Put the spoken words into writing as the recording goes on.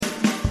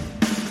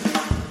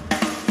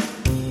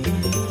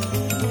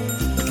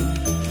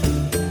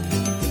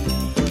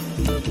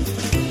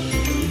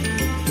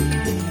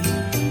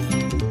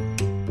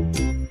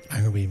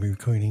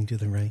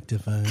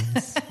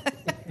device.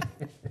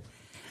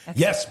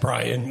 Yes,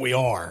 Brian, we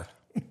are.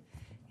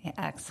 He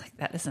acts like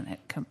that isn't a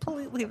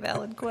completely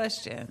valid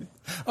question.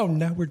 Oh,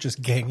 now we're just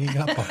ganging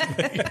up on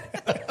me.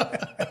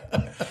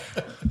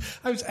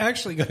 I was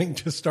actually going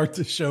to start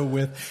the show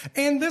with,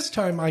 and this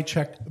time I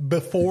checked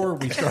before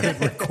we started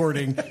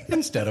recording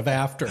instead of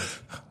after.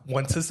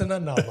 Once is an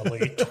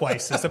anomaly,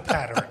 twice is a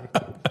pattern.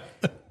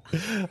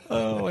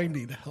 Oh, I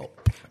need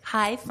help.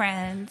 Hi,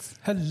 friends.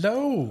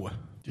 Hello.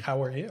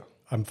 How are you?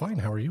 I'm fine.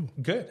 How are you?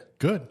 Good.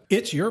 Good.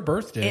 It's your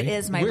birthday. It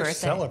is my We're birthday.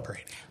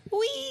 celebrating.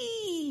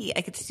 Whee!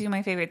 I get to do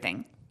my favorite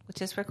thing,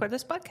 which is record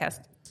this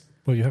podcast.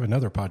 Well, you have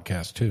another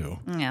podcast, too.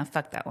 Yeah,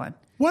 fuck that one.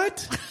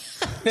 What?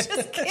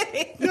 Just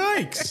kidding.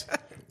 Yikes.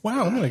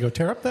 Wow, I'm going to go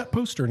tear up that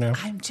poster now.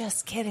 I'm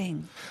just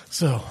kidding.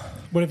 So,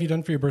 what have you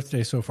done for your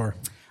birthday so far?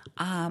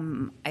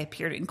 I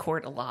appeared in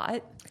court a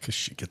lot. Because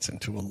she gets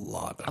into a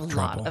lot of A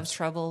trouble. lot of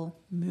trouble.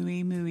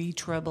 Mooey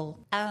trouble.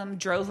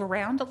 Drove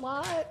around a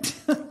lot.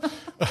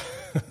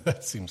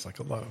 That seems like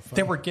a lot of fun.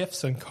 There were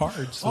gifts and cards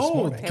this Oh,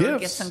 morning. There were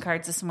Gifts. gifts and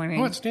cards this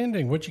morning. Oh,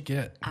 outstanding. What'd you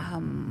get?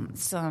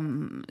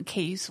 Some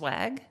KU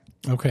swag.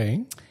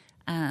 Okay.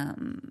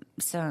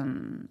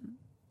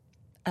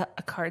 A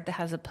card that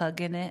has a pug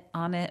in it,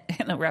 on it,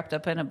 and wrapped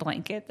up in a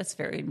blanket. That's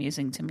very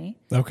amusing to me.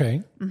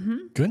 Okay. Mm-hmm.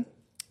 Good.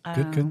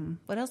 Good.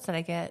 What else did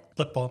I get?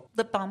 Lip balm.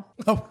 Lip balm.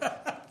 Oh,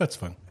 that's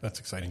fun. That's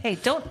exciting. Hey,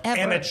 don't And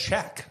a ever,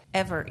 check.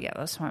 yeah,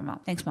 that's my mom.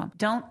 Thanks, Mom.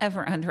 Don't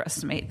ever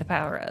underestimate the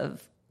power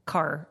of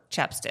car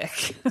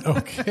chapstick.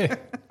 Okay.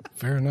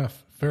 Fair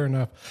enough. Fair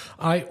enough.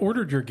 I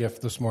ordered your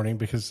gift this morning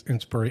because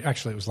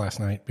actually it was last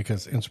night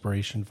because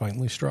inspiration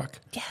finally struck.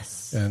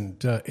 Yes.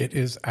 And it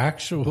is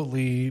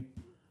actually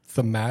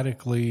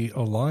thematically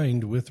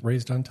aligned with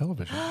Raised on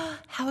Television.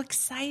 How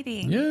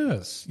exciting.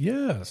 Yes.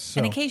 So,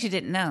 And in case you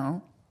didn't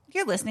know,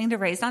 you're listening to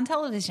Raised on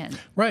Television.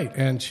 right.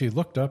 And she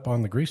looked up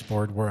on the grease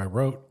board where I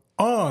wrote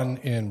on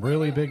in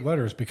really big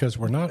letters because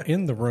we're not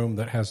in the room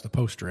that has the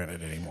poster in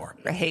it anymore.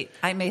 Right.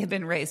 I may have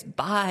been raised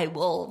by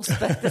wolves,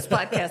 but this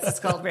podcast is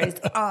called Raised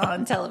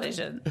on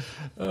Television.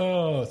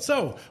 Oh,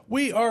 so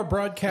we are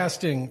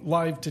broadcasting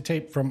live to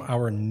tape from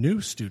our new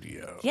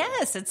studio.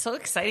 Yes, it's so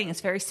exciting.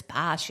 It's very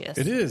spacious.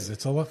 It is.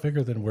 It's a lot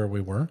bigger than where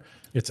we were.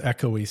 It's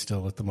echoey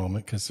still at the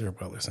moment because there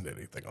isn't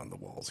anything on the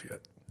walls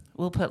yet.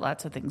 We'll put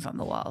lots of things on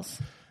the walls.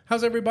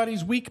 How's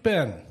everybody's week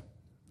been?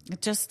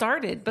 It just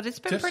started, but it's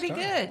been Just pretty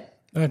started. good.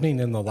 I mean,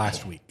 in the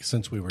last week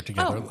since we were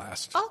together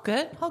last. All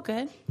good. All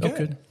good. Oh,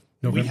 good.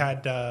 We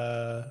had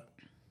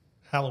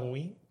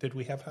Halloween. Did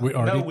we have We Halloween?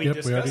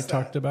 already, we already that.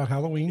 talked about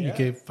Halloween. Yeah. You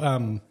gave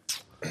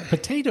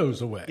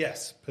potatoes away.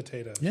 Yes,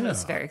 potatoes. Yeah.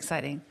 It's very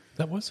exciting.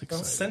 That was Well,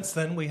 exciting. since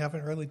then, we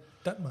haven't really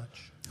done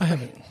much. I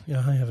haven't.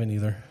 Yeah, I haven't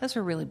either. Those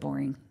were really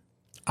boring.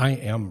 I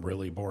am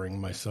really boring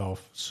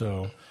myself.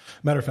 So,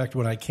 matter of fact,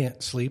 when I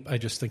can't sleep, I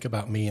just think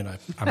about me and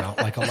I'm out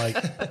like a light.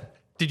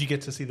 Did you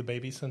get to see the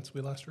baby since we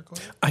last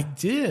recorded? I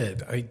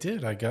did.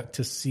 I got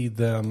to see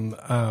them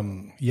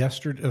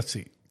yesterday. Let's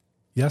see.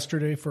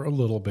 Yesterday for a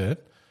little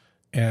bit.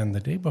 And the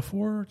day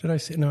before, did I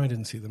see? No, I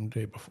didn't see them the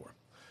day before.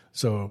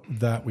 So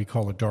that we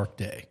call a dark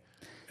day.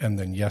 And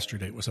then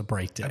yesterday was a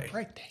bright day. A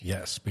bright day.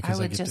 Yes, I because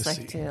I, would get just to like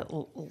see.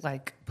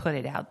 to put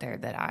it out there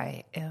that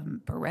I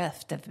am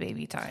bereft of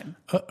baby time.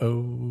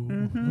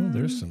 Uh-oh. Oh,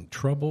 there's some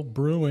trouble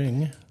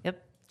brewing.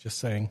 Yep. Just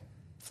saying.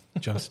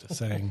 Just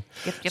saying.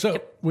 Yep, So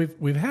yep.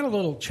 we've had a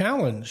little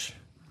challenge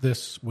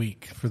this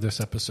week for this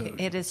episode.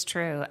 It is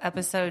true.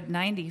 Episode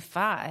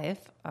 95.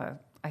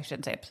 I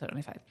shouldn't say episode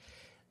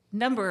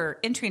 95.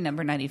 Entry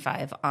number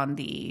 95 on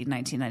the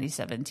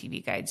 1997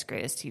 TV Guide's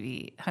Greatest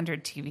TV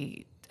 100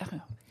 TV.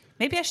 Oh,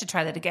 maybe I should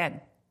try that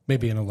again.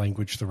 Maybe in a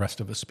language the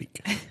rest of us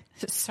speak.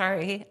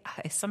 Sorry,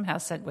 I somehow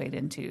segued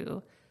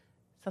into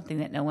something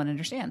that no one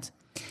understands.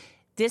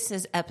 This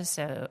is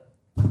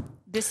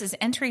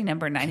entry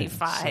number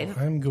 95.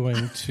 So I'm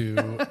going to,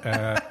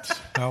 at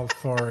how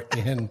far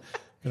in, I'm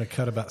going to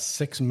cut about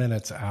 6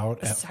 minutes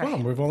out. Sorry.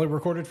 We've only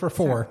recorded for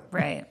 4.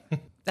 Right.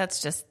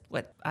 That's just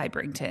what I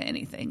bring to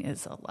anything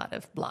is a lot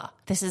of blah.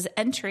 This is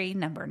entry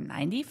number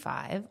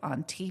 95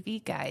 on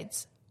TV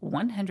Guide's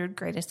 100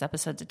 Greatest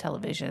Episodes of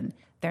Television,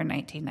 their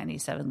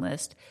 1997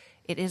 list.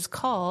 It is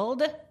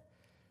called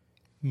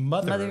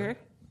Mother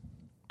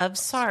of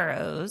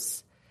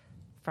Sorrows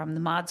from the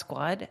Mod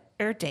Squad.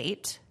 Air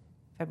date,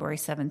 February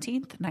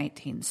 17th,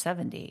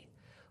 1970.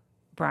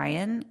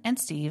 Brian and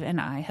Steve and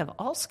I have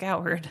all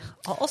scoured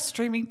all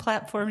streaming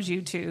platforms,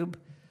 YouTube.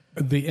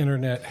 The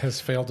internet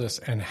has failed us,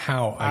 and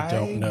how, I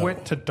don't know.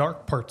 Went to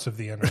dark parts of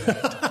the internet.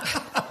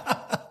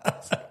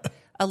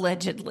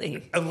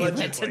 Allegedly. He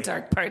went to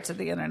dark parts of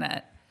the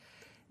internet.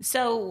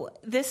 So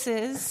this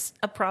is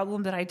a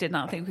problem that I did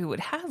not think we would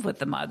have with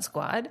the Mod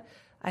Squad.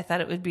 I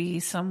thought it would be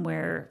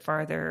somewhere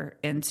farther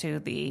into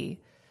the...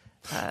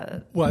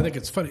 Well, I think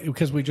it's funny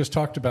because we just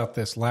talked about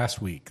this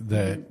last week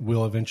that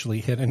we'll eventually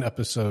hit an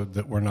episode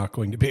that we're not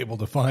going to be able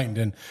to find.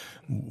 And,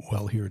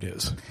 well, here it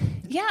is.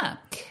 Yeah.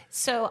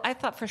 So I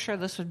thought for sure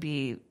this would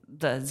be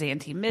the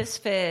Zanty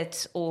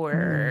Misfits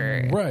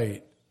or...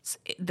 Right.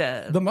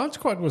 The Mod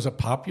Squad was a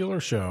popular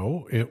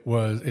show.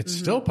 It's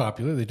still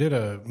popular. They did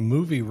a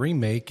movie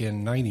remake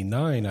in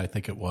 '99, I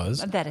think it was.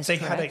 That is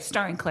correct.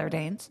 Starring Claire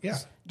Danes. Yeah.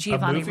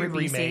 Giovanni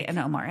Ribisi and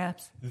Omar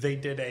Epps. They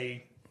did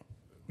a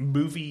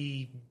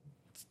movie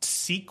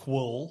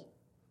sequel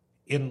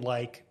in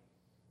like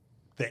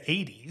the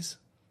 80s.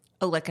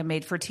 Oh, like a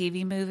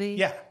made-for-TV movie?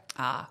 Yeah.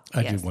 I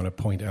do want to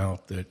point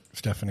out that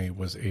Stephanie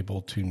was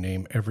able to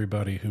name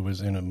everybody who was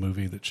in a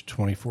movie that's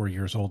 24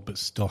 years old, but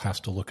still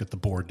has to look at the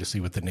board to see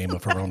what the name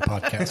of her own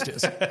podcast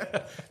is.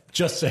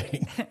 Just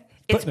saying.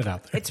 Putting it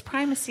out there. It's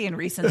primacy and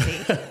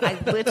recency. I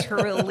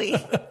literally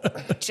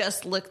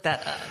just looked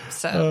that up.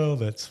 Oh,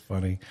 that's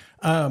funny.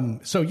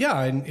 So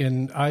yeah,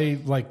 and I,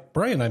 like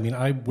Brian, I mean,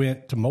 I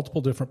went to multiple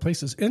different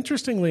places.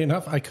 Interestingly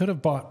enough, I could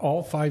have bought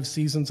all 5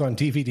 seasons on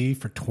DVD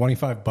for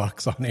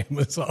 $25 on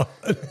Amazon.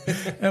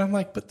 And I'm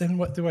like, but then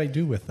what do I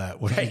do with that?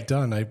 What have I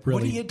done? I really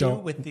What do you do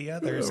with the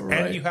others?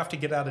 Right. And you have to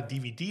get out a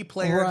DVD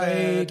player.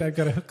 Right. Then. I've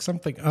got to hook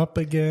something up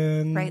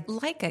again. Right.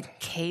 Like a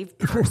cave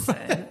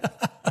person.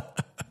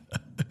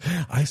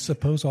 I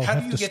suppose I'll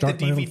have to start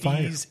my How own do you get the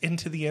fire. DVDs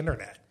into the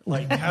internet?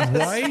 Like, how,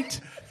 Right?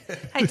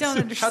 I don't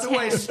understand. how do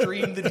I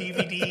stream the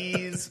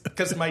DVDs?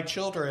 Because my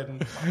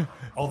children,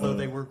 although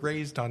they were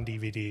raised on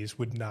DVDs,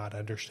 would not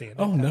understand.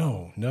 Oh,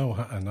 no,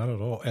 not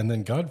at all. And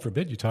then, God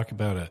forbid, you talk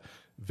about a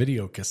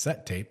video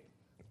cassette tape.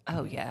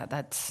 Oh, yeah.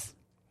 That's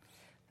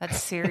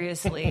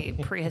seriously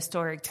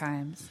prehistoric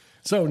times.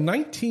 So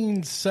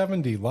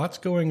 1970, lots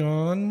going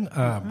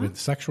on with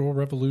sexual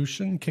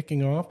revolution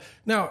kicking off.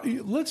 Now,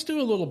 let's do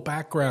a little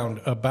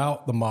background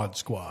about the Mod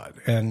Squad.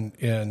 And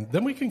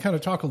then we can kind of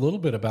talk a little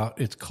bit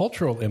about its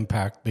cultural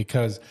impact,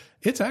 because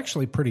it's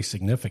actually pretty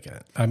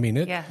significant. I mean,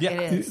 it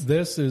is.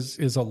 This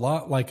is a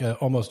lot like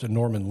almost a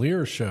Norman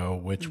Lear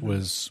show, which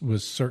was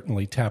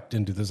certainly tapped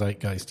into the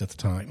zeitgeist at the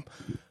time.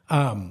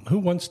 Who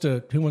wants to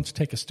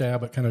take a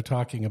stab at kind of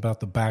talking about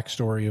the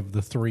backstory of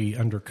the 3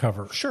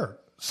 undercover? Sure.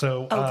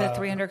 So, the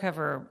 3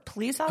 undercover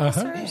police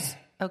officers?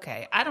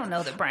 Okay. I don't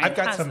know that Brian I've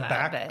got has some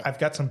that. I've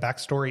got some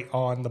backstory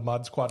on the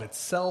Mod Squad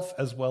itself,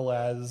 as well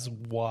as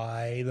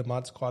why the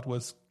Mod Squad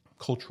was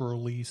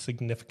culturally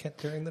significant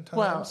during the time.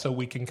 Well, so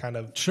we can kind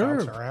of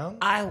bounce around.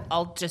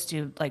 I'll just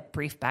do like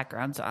brief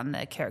backgrounds on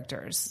the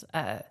characters.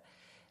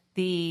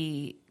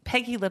 The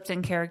Peggy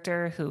Lipton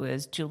character, who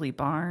is Julie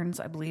Barnes,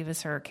 I believe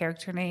is her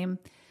character name.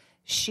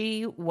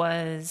 She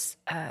was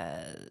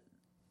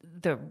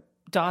the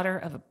daughter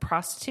of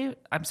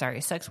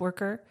a sex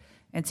worker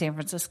in San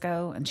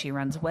Francisco, and she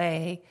runs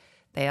away.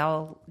 They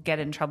all get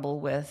in trouble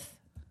with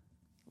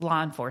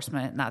law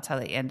enforcement, and that's how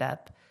they end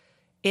up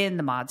in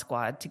the Mod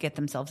Squad to get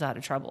themselves out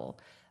of trouble.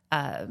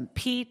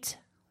 Pete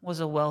was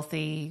a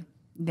wealthy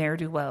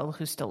ne'er-do-well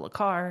who stole a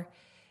car.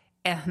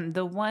 And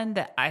the one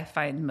that I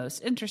find most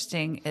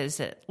interesting is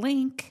that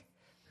Link,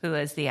 who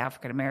is the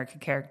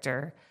African-American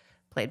character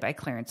played by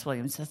Clarence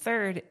Williams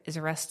III, is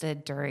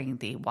arrested during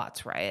the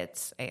Watts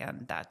riots.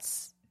 And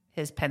that's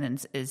his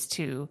penance is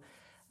to,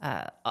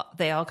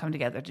 they all come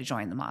together to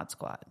join the Mod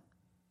Squad.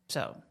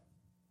 So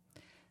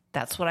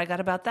that's what I got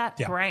about that.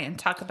 Yeah. Brian,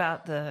 talk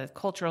about the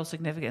cultural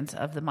significance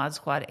of the Mod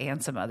Squad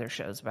and some other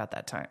shows about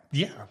that time.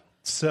 Yeah.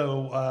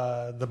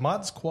 So the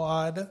Mod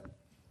Squad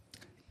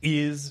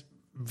is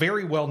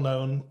very well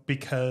known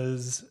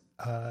because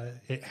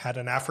it had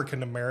an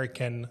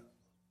African-American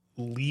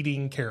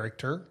leading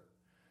character,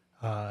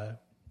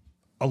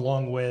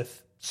 along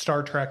with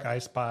Star Trek, I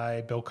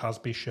Spy, Bill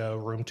Cosby Show,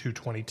 Room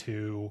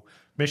 222,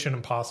 Mission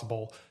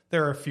Impossible.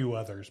 There are a few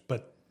others,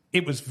 but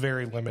it was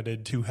very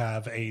limited to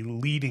have a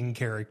leading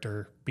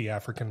character be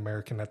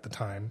African-American at the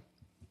time.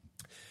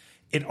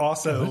 It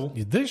also...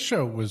 This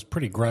show was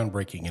pretty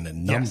groundbreaking in a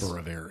number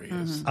of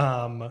areas.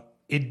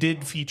 It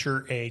did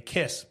feature a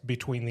kiss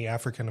between the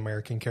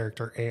African-American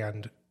character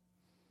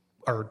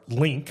or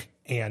Link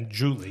and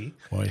Julie.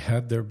 Well,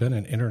 had there been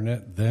an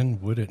internet, then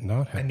would it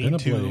not have been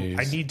ablaze?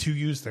 I need to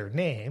use their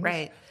names.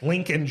 Right.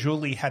 Link and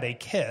Julie had a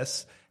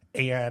kiss,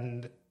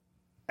 and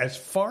as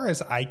far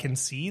as I can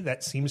see,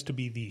 that seems to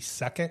be the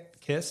second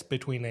kiss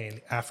between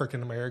an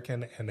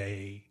African-American and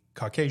a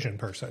Caucasian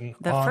person.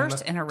 The on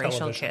first interracial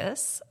television.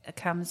 kiss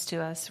comes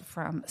to us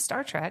from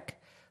Star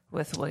Trek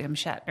with William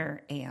Shatner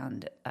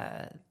and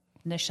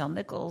Nichelle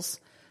Nichols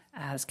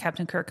as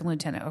Captain Kirk and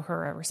Lieutenant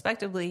Uhura,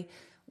 respectively.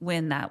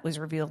 When that was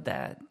revealed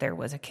that there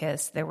was a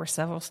kiss, there were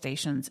several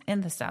stations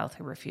in the South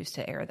who refused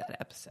to air that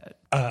episode.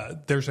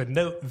 There's a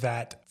note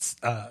that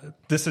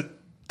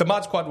the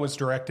Mod Squad was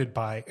directed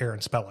by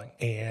Aaron Spelling,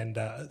 and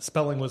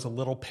Spelling was a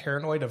little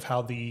paranoid of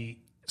how the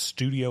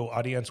studio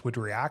audience would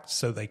react,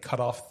 so they cut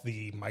off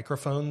the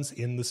microphones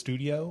in the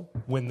studio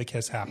when the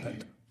kiss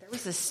happened. There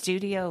was a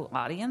studio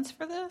audience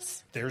for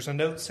this? There's a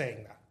note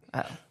saying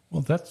that. Oh.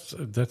 Well, that's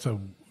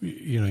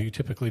you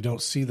typically don't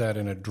see that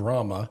in a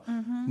drama,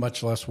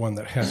 much less one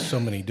that has so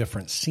many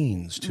different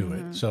scenes to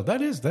it. So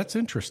that's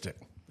interesting.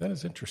 That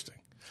is interesting.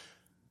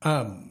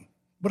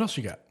 What else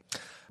you got?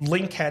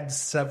 Link had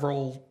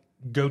several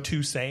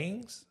go-to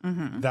sayings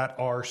that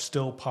are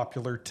still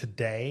popular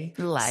today.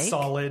 Like?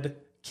 Solid,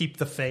 keep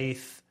the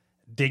faith,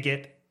 dig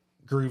it,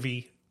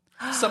 groovy.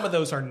 Some of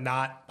those are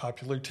not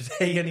popular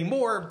today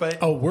anymore, but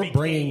Oh, we're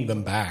bringing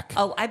them back.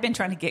 Oh, I've been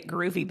trying to get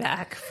Groovy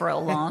back for a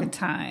long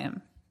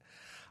time.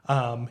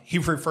 He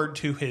referred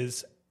to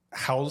his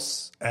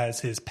house as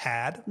his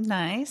pad.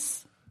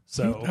 Nice.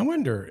 So, I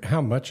wonder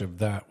how much of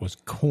that was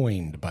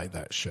coined by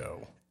that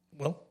show.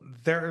 well,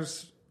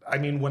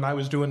 when I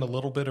was doing a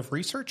little bit of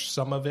research,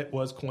 some of it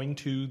was coined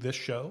to this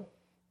show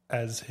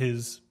as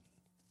his.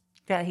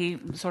 Yeah, he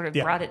sort of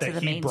brought it to the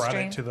he mainstream. brought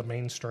it to the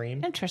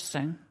mainstream.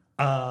 Interesting.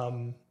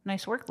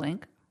 Nice work,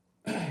 Link.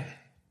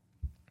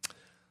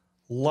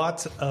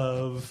 Lots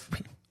of.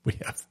 We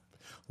have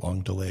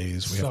long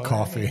delays. We have Sorry.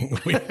 coughing.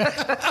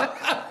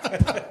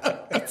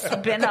 It's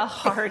been a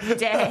hard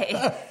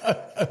day.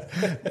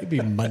 Maybe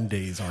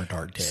Mondays aren't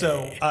our day.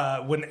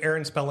 So when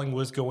Aaron Spelling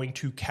was going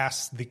to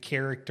cast the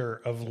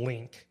character of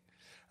Link,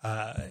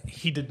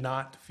 he did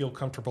not feel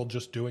comfortable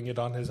just doing it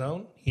on his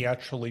own. He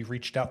actually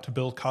reached out to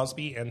Bill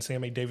Cosby and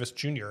Sammy Davis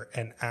Jr.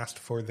 and asked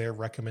for their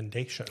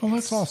recommendations. Oh,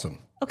 that's awesome.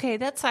 Okay,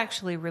 that's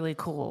actually really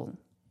cool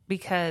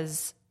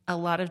because a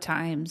lot of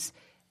times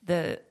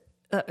a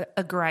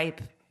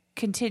gripe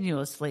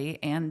continuously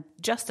and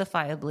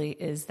justifiably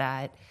is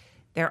that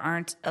there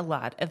aren't a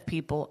lot of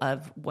people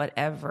of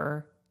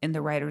whatever in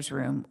the writer's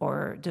room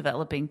or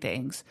developing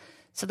things.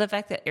 So the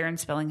fact that Aaron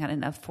Spelling had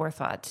enough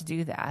forethought to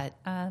do that,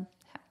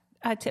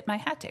 I tip my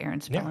hat to Aaron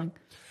Spelling.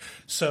 Yeah.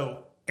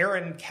 So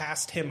Aaron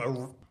cast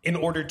him, in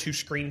order to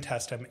screen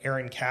test him,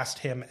 Aaron cast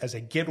him as a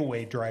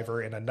getaway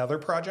driver in another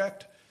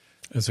project.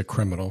 As a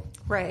criminal.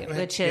 Right,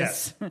 which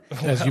is,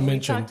 As you we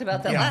mentioned. talked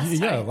about that Yeah. last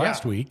time. Yeah,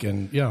 last week.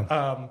 And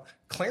yeah.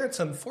 Clarence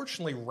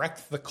unfortunately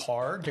wrecked the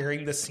car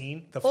during the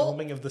scene, the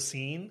filming of the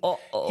scene.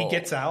 He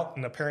gets out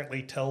and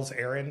apparently tells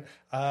Aaron,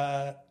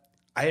 I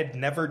had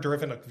never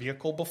driven a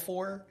vehicle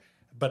before,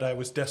 but I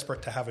was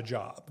desperate to have a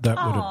job.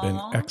 That would have been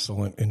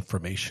excellent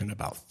information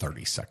about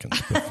 30 seconds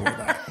before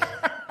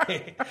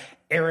that.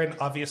 Aaron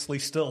obviously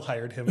still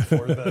hired him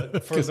for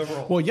the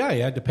role. Well, yeah, he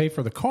had to pay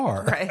for the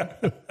car.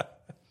 Right.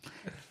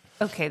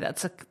 Okay,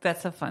 that's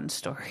a fun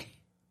story.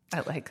 I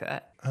like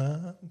that.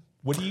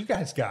 What do you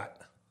guys got?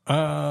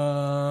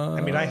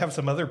 I have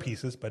some other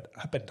pieces, but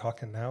I've been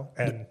talking now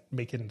and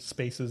making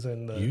spaces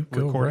in the You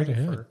go recording.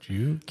 right ahead.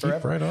 You keep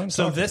forever. right on.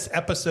 So talking. this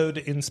episode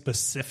in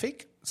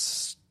specific,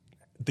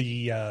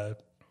 the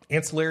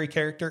ancillary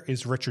character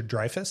is Richard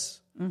Dreyfuss.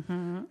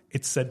 Mm-hmm.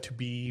 It's said to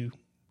be.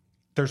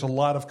 There's a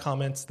lot of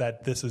comments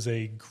that this is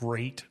a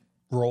great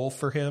role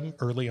for him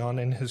early on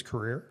in his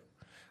career.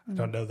 I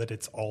don't know that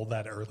it's all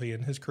that early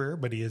in his career,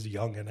 but he is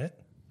young in it.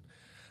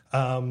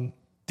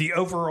 The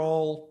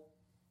overall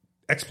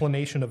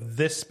explanation of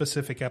this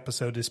specific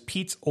episode is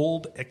Pete's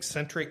old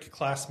eccentric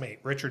classmate,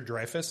 Richard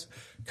Dreyfuss,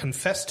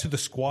 confessed to the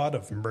squad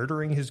of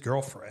murdering his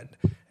girlfriend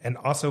and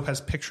also has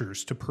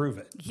pictures to prove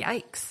it.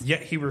 Yikes.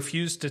 Yet he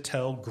refused to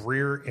tell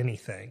Greer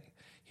anything.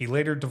 He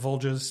later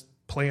divulges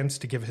plans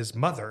to give his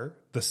mother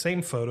the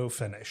same photo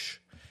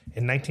finish.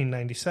 In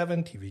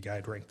 1997, TV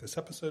Guide ranked this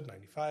episode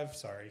 95.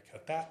 Sorry,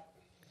 cut that.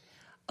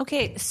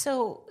 Okay,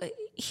 so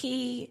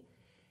he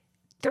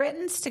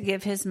threatens to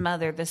give his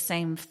mother the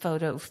same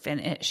photo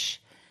finish.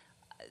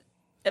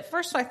 At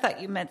first, I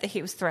thought you meant that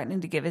he was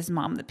threatening to give his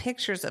mom the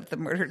pictures of the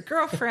murdered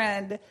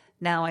girlfriend.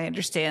 Now I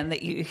understand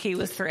that he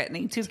was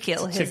threatening to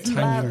kill his tiny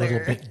mother.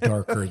 little bit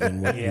darker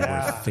than what you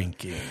were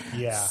thinking.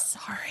 Yeah.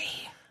 Sorry.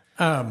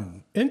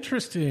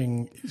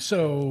 Interesting.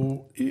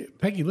 So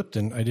Peggy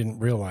Lipton, I didn't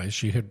realize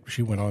she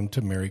went on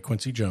to marry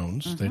Quincy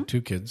Jones. They had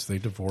 2 kids. They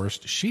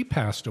divorced. She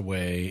passed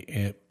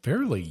away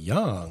fairly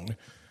young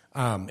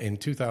in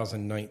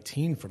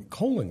 2019 from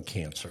colon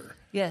cancer.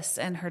 Yes,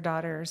 and her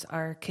daughters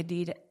are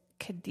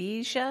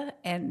Khadijah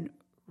and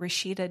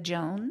Rashida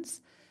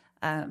Jones.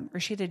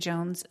 Rashida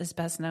Jones is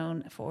best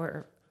known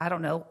for, I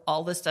don't know,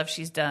 all the stuff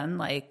she's done,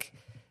 like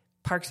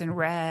Parks and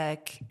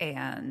Rec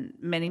and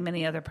many,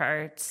 many other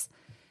parts.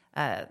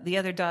 The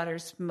other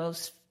daughter's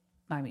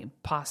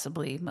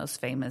possibly most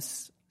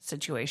famous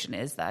situation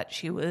is that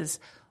she was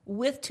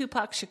with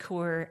Tupac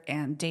Shakur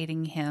and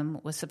dating him,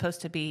 was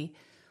supposed to be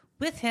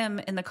with him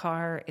in the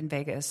car in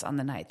Vegas on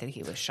the night that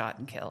he was shot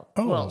and killed.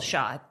 Oh. Well,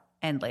 shot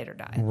and later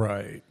died.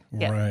 Right,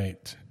 Yeah.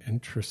 right.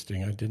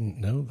 Interesting. I didn't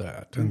know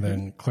that. And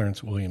then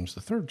Clarence Williams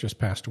III just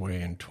passed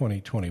away in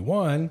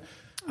 2021.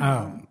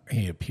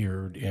 He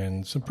appeared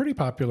in some pretty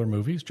popular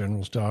movies,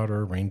 General's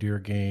Daughter, Reindeer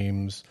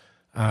Games,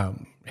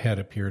 had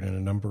appeared in a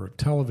number of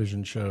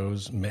television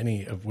shows,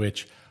 many of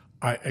which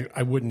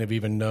I wouldn't have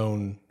even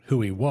known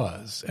who he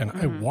was. And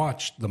I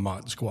watched the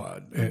Mod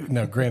Squad.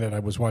 Now, granted, I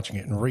was watching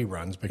it in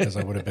reruns because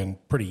I would have been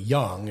pretty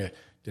young. I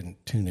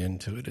didn't tune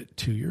into it at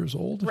 2 years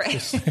old.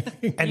 Right.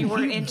 And you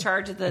weren't in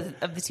charge of the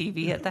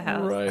TV at the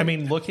house. Right. I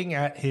mean, looking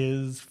at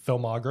his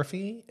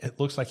filmography, it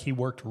looks like he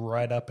worked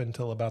right up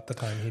until about the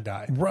time he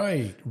died.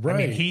 Right. I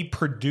mean, he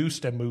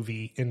produced a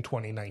movie in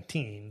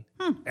 2019,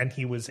 and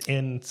he was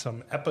in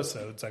some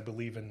episodes, I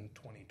believe, in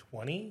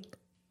 2020.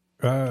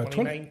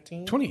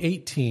 2019?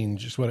 2018,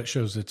 just what it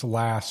shows. It's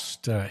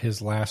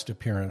his last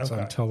appearance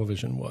on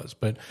television was,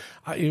 but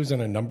he was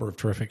in a number of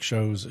terrific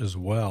shows as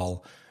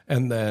well.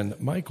 And then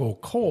Michael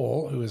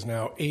Cole, who is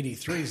now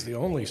 83, is the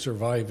only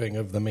surviving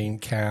of the main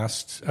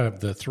cast of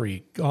the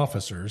three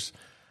officers.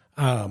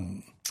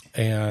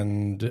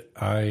 And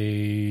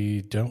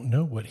I don't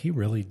know what he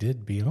really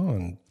did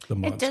beyond the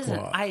Mod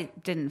Squad. I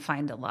didn't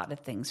find a lot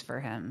of things for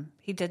him.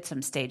 He did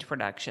some stage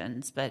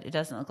productions, but it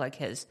doesn't look like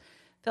his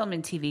film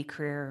and TV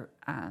career,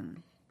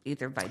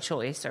 either by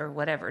choice or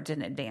whatever,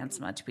 didn't advance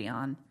much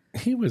beyond.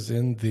 He was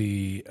in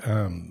the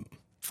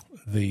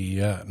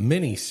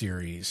mini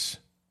series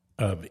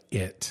of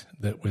It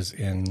that was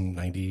in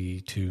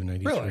 92,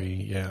 93.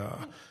 Really?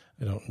 Yeah.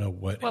 I don't know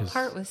what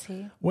part was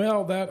he?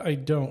 Well, that I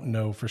don't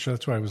know for sure.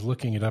 That's why I was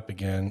looking it up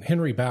again.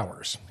 Henry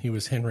Bowers. He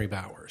was Henry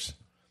Bowers,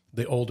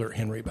 the older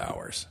Henry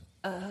Bowers.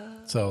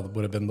 So it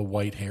would have been the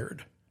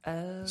white-haired.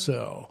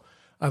 So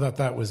I thought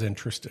that was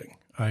interesting.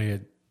 I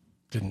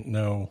didn't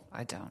know.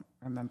 I don't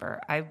remember.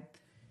 I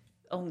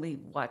only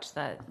watched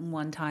that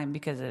one time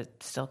because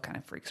it still kind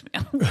of freaks me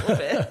out a little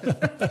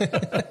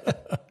bit.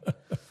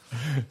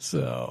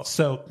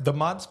 So the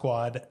Mod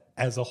Squad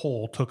as a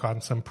whole took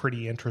on some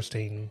pretty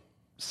interesting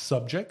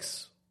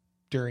subjects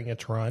during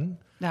its run.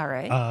 All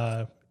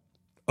right.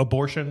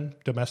 Abortion,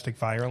 domestic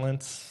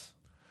violence,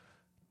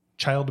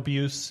 child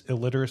abuse,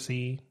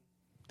 illiteracy,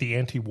 the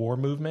anti-war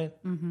movement,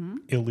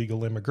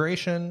 illegal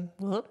immigration,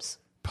 Whoops.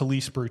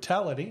 police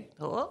brutality,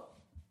 Oh.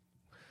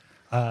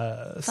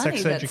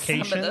 sex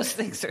education. Some of those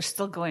things are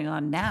still going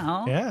on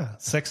now. Yeah,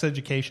 sex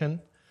education.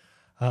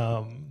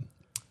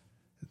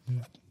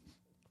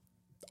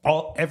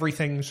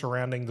 Everything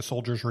surrounding the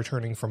soldiers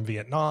returning from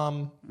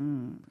Vietnam.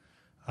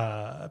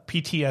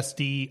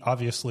 PTSD,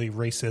 obviously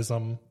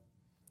racism,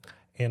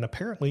 and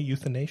apparently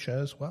euthanasia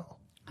as well.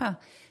 Huh.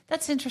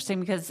 That's interesting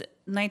because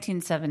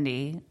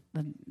 1970,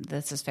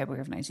 this is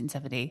February of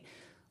 1970,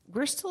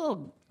 we're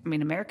still,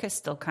 America's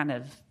still kind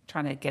of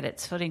trying to get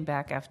its footing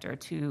back after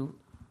two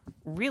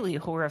really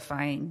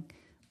horrifying,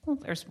 well,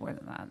 there's more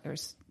than that.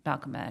 There's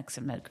Malcolm X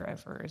and Medgar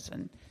Evers,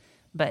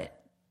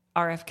 but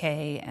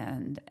RFK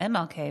and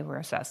MLK were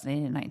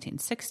assassinated in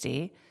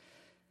 1960.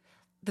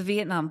 The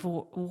Vietnam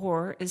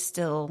War is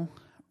still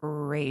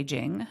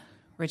raging.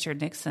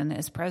 Richard Nixon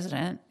is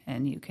president,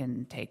 and you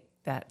can take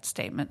that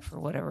statement for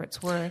whatever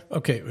it's worth.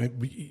 Okay,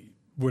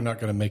 we're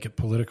not going to make it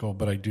political,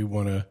 but I do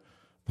want to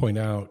point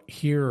out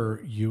here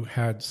you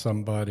had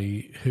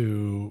somebody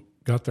who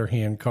got their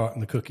hand caught in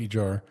the cookie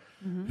jar,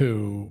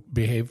 who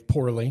behaved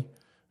poorly,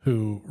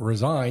 who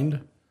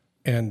resigned,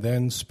 and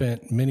then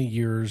spent many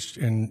years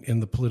in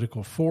the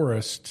political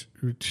forest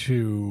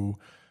to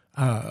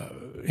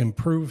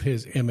improve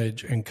his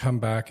image and come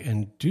back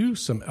and do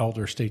some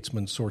elder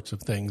statesman sorts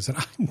of things. And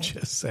I'm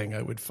just saying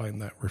I would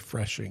find that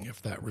refreshing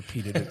if that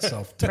repeated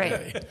itself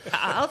today. Right.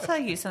 I'll tell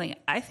you something.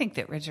 I think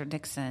that Richard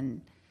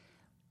Nixon,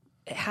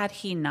 had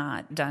he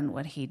not done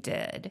what he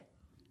did,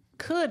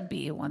 could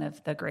be one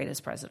of the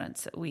greatest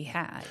presidents that we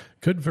had.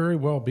 Could very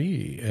well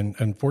be. And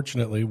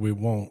unfortunately, we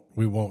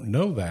won't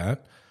know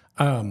that.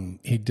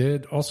 He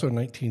did also in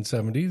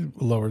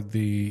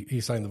 1970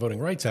 he signed the Voting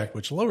Rights Act,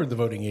 which lowered the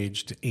voting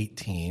age to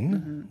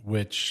 18,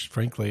 which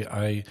frankly,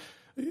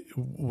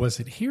 was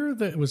it here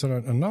that it was on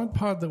a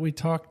non-pod that we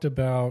talked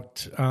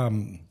about,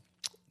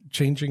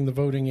 changing the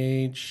voting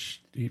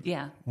age?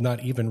 Yeah. Not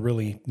even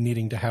really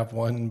needing to have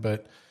one,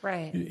 but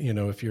Right.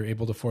 If you're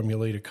able to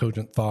formulate a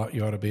cogent thought,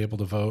 you ought to be able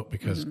to vote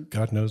because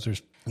God knows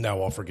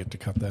now I'll forget to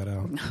cut that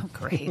out. Oh,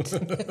 great.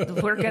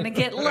 We're going to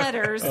get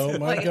letters. Oh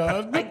my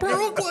God. The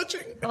pearl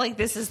clutching. Like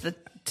this is the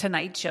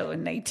Tonight Show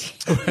in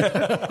 19.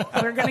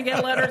 We're going to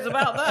get letters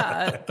about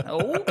that.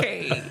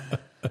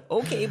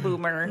 Okay,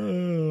 boomer.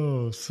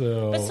 Oh,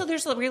 But so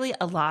there's really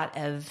a lot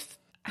of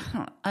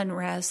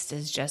unrest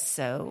is just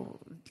so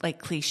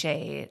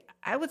cliche.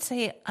 I would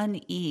say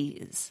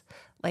unease.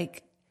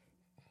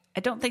 I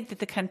don't think that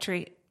the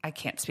country, I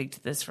can't speak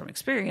to this from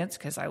experience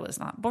because I was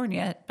not born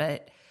yet,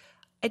 but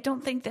I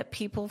don't think that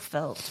people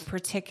felt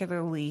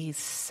particularly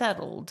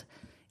settled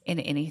in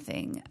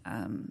anything.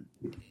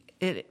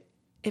 It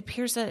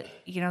appears that,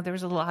 there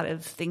was a lot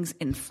of things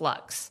in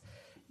flux.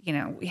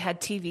 We had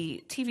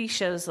TV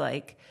shows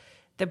like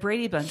The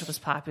Brady Bunch was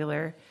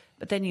popular,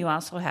 but then you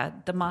also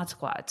had the Mod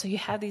Squad. So you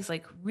had these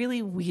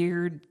really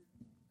weird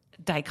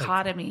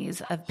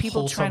dichotomies of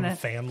people trying to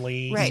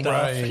family right.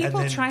 stuff, people and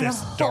then trying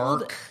this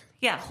to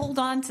hold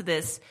on to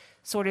this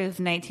sort of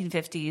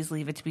 1950s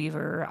Leave It to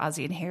Beaver,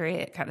 Ozzie and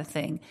Harriet kind of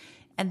thing,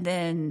 and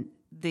then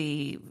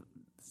the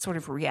sort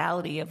of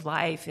reality of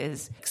life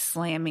is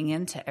slamming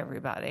into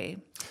everybody.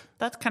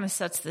 That kind of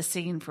sets the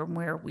scene from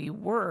where we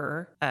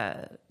were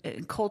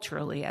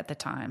culturally at the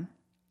time.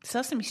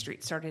 Sesame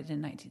Street started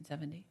in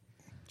 1970.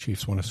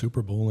 Chiefs won a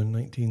Super Bowl in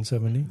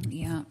 1970.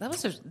 Yeah,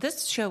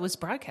 this show was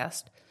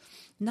broadcast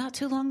not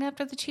too long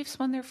after the Chiefs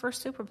won their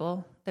first Super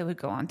Bowl. They would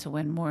go on to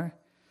win more.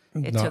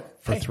 It Not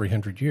took for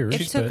 300 years.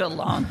 It took a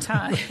long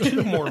time.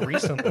 More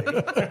recently.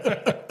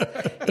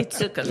 It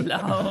It took a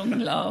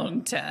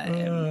long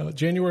time.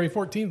 January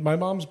 14th, my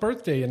mom's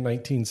birthday in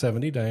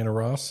 1970, Diana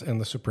Ross and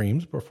the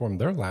Supremes performed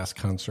their last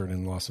concert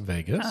in Las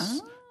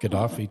Vegas.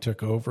 Gaddafi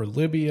took over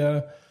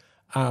Libya.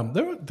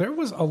 There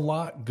was a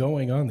lot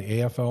going on. The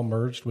AFL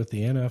merged with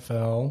the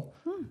NFL.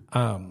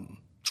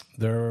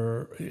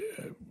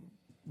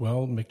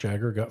 Mick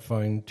Jagger got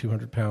fined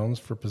 £200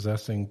 for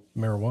possessing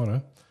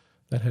marijuana.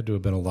 That had to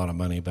have been a lot of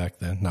money back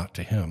then. Not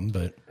to him,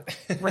 but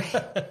Right.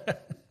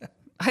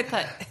 I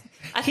thought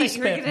He you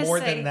were going spent to more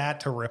say, than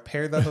that to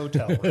repair the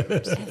hotel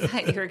rooms. I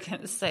thought you were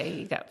going to say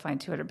you got fined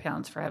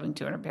 £200 for having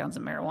 200 pounds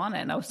of marijuana,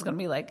 and I was going to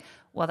be like,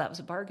 well, that was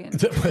a bargain.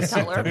 $1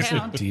 a a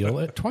pound. deal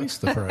at twice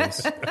the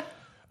price.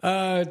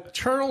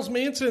 Charles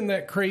Manson,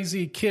 that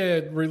crazy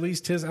kid,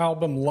 released his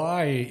album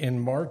Lie in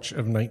March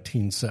of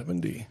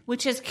 1970.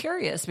 Which is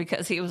curious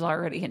because he was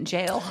already in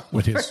jail.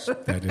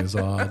 That is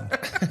odd.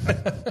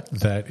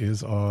 That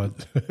is odd.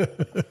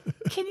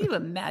 Can you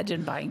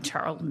imagine buying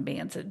Charles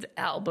Manson's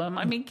album?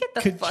 I mean, get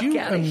the Could fuck you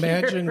out of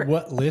imagine here.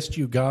 what list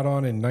you got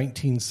on in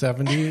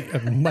 1970,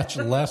 and much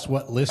less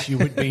what list you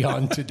would be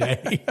on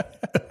today?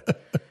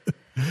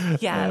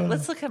 Yeah,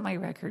 let's look at my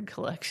record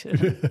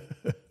collection.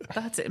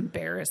 That's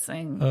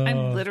embarrassing.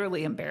 I'm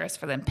literally embarrassed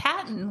for them.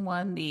 Patton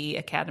won the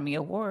Academy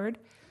Award.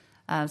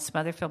 Some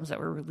other films that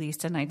were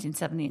released in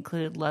 1970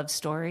 included Love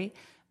Story,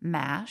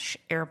 MASH,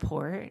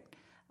 Airport,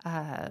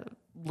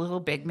 Little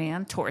Big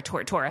Man,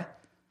 Tora.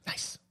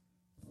 Nice.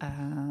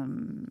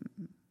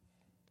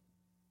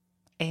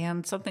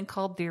 And something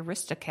called The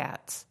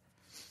Aristocats.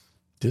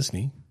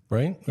 Disney,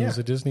 right? It was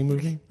a Disney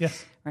movie?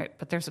 Yes. Right,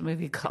 but there's a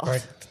movie called...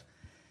 Right.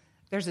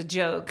 There's a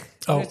joke.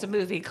 Oh. There's a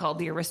movie called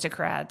The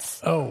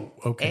Aristocrats. Oh,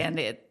 okay.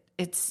 And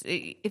it's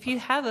if you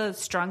have a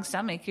strong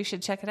stomach, you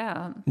should check it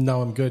out.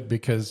 No, I'm good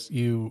because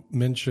you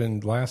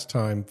mentioned last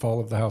time Fall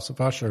of the House of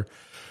Usher.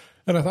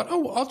 And I thought,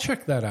 oh, I'll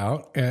check that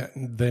out.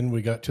 And then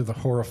we got to the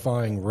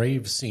horrifying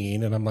rave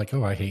scene, and I'm like,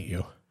 oh, I hate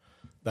you.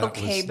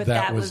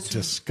 That was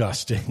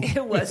disgusting.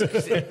 It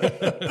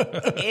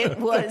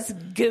was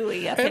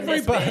gooey up in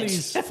this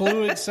Everybody's bitch.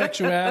 fluid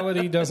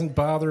sexuality doesn't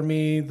bother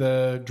me.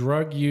 The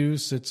drug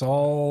use, it's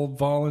all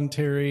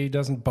voluntary,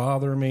 doesn't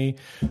bother me.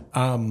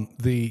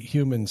 The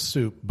human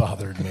soup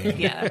bothered me.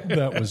 Yeah.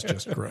 That was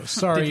just gross.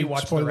 Sorry. Did you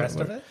watch the spoiler rest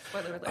alert. of it?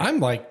 Spoiler alert. I'm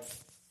like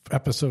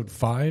episode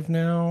 5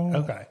 now.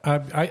 Okay.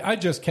 I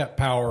just kept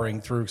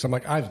powering through because I'm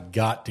like, I've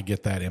got to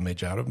get that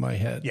image out of my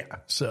head. Yeah.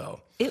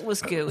 So, It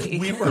was gooey.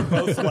 We were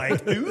both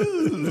like,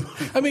 ooh.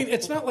 I mean,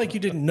 it's not like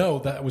you didn't know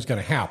that was going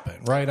to happen,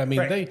 right? I mean,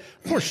 Right.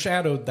 they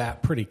foreshadowed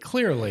that pretty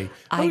clearly.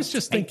 I was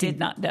just thinking, I did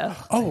not know.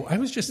 oh, I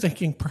was just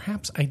thinking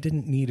perhaps I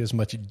didn't need as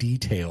much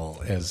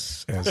detail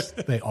as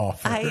they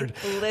offered.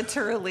 I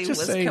literally Just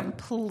was say-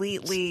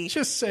 completely...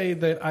 Just say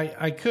that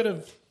I could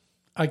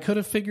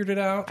have figured it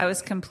out. I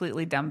was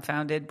completely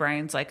dumbfounded.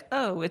 Brian's like,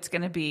 oh, it's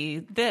going to be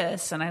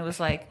this. And I was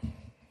like,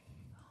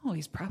 oh,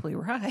 he's probably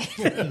right.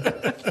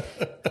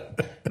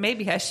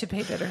 Maybe I should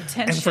pay better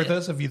attention. And for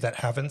those of you that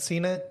haven't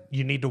seen it,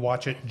 you need to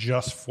watch it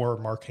just for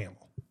Mark Hamill.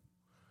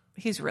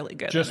 He's really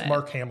good Just in it.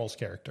 Mark Hamill's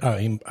character.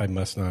 Oh, I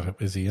must not have.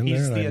 Is he in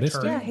He's there? And the I missed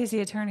attorney. Yeah, it? he's the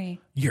attorney.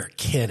 You're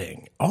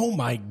kidding. Oh,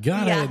 my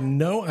God. I Yeah. had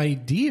no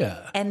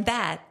idea. And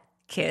that,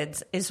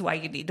 kids, is why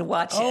you need to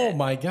watch Oh, it.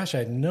 my gosh. I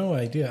had no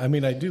idea. I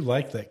mean, I do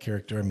like that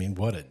character. I mean,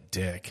 what a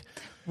dick.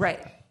 Right.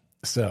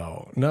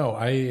 So, no,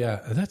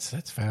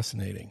 that's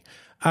fascinating.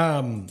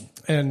 And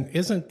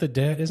isn't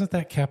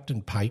that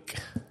Captain Pike?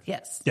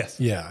 Yes. Yes.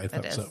 Yeah, I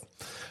thought is. so.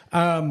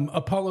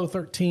 Apollo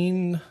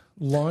 13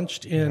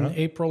 launched in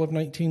April of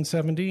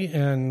 1970,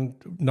 and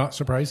not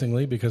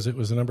surprisingly, because it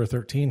was the number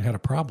 13, had a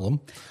problem.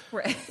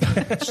 Right.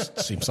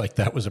 Seems like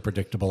that was a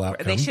predictable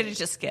outcome. They should have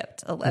just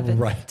skipped 11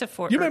 Right. to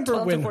 4. You or remember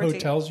 12 when to 14.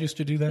 hotels used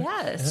to do that?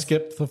 Yes.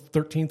 Skip the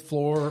 13th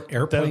floor. The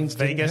Airplanes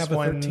didn't Vegas have a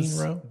 13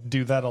 ones row.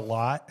 do that a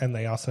lot, and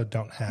they also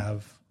don't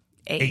have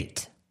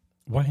 8.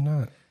 Why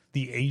not?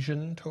 the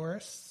Asian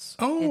tourists.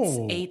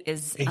 Oh, It's 8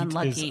 is 8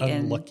 unlucky, is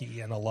unlucky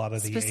in a lot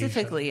of the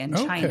specifically Asian.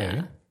 in China,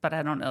 Okay. but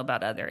I don't know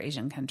about other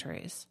Asian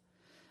countries.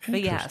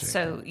 But yeah,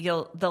 Interesting.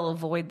 so they'll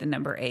avoid the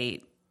number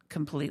 8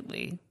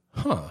 completely.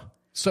 Huh.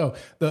 So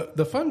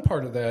the fun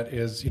part of that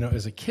is,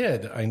 as a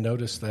kid, I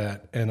noticed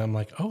that and I'm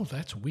like, oh,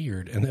 that's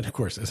weird. And then, of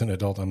course, as an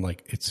adult, I'm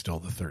like, it's still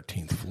the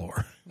 13th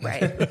floor.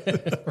 Right.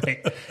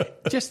 Right.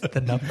 Just the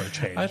number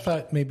change. I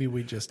thought maybe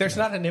we just... There's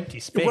not an empty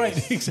space.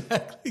 Right,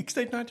 exactly. Because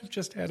they'd not have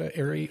just had an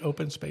airy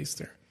open space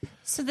there.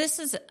 So this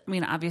is,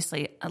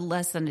 obviously a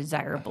less than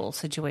desirable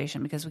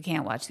situation because we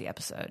can't watch the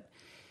episode.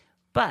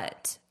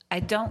 But I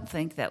don't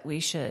think that we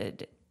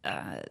should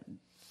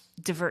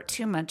divert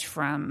too much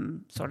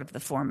from sort of the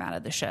format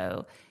of the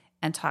show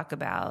and talk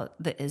about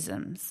the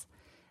isms.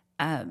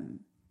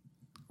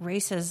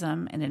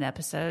 Racism in an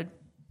episode,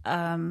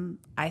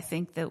 I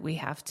think that we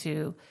have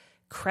to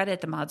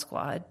credit the Mod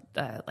Squad,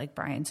 like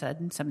Brian said,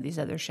 and some of these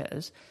other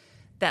shows,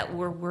 that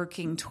we're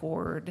working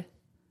toward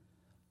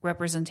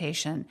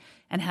representation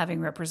and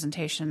having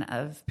representation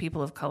of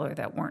people of color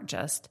that weren't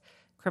just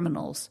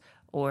criminals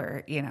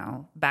or,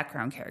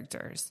 background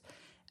characters.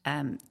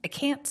 I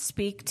can't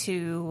speak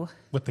to...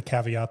 With the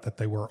caveat that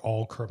they were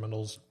all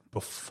criminals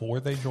before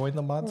they joined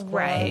the Mod Squad.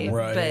 Right.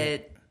 Right.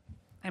 But,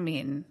 I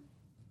mean,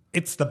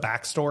 It's the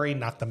backstory,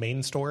 not the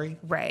main story.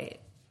 right.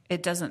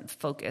 It doesn't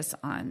focus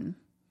on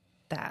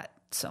that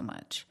so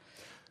much.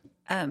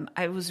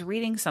 I was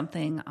reading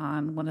something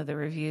on one of the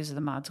reviews of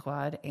the Mod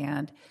Squad,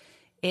 and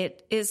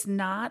it is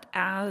not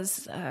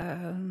as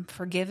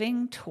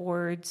forgiving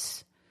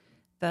towards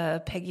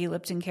the Peggy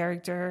Lipton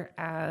character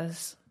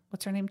as,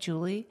 what's her name,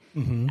 Julie,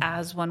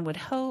 as one would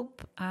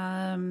hope.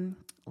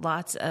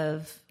 Lots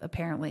of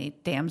apparently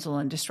damsel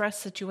in distress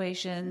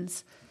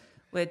situations,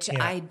 which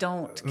I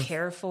don't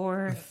care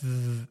for.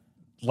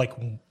 Like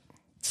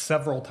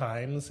several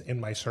times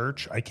in my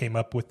search, I came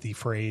up with the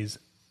phrase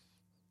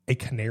 "a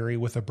canary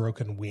with a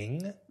broken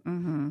wing"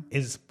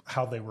 is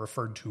how they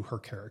referred to her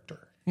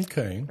character.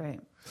 Okay.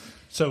 Right.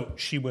 So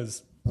she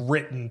was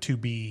written to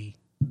be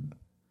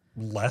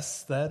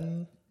less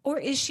than. Or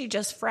is she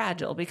just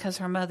fragile because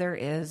her mother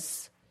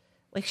is,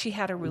 like, she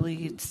had a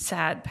really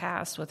sad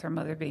past with her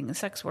mother being a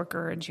sex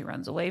worker and she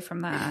runs away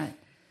from that.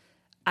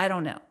 I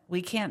don't know.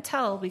 We can't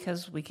tell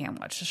because we can't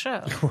watch the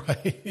show.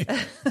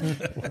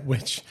 Right.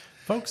 Which,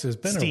 folks, has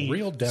been Steve, a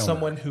real downer.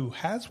 someone who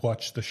has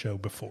watched the show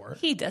before.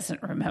 He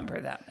doesn't remember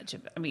that much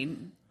of it. I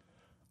mean,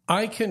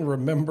 I can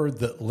remember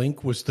that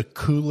Link was the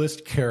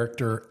coolest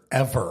character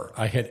ever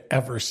I had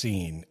ever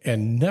seen.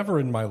 And never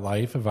in my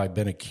life have I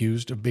been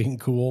accused of being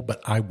cool,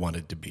 but I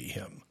wanted to be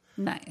him.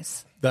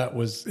 nice. That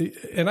was,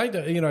 and I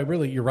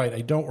really, you're right.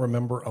 I don't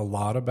remember a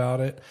lot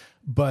about it,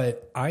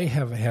 but I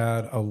have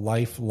had a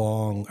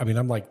lifelong, I mean,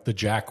 I'm like the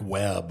Jack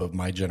Webb of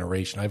my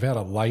generation. I've had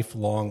a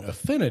lifelong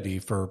affinity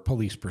for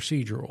police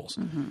procedurals.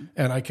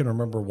 And I can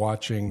remember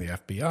watching the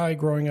FBI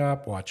growing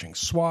up, watching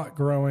SWAT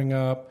growing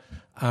up.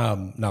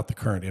 Not the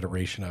current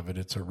iteration of it,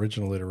 its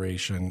original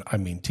iteration. I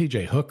mean,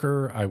 TJ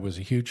Hooker, I was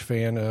a huge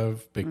fan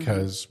of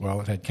because,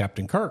 well, it had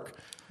Captain Kirk.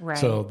 Right.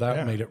 So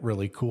that made it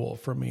really cool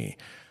for me.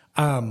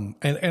 And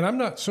I'm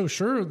not so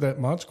sure that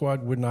Mod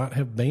Squad would not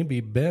have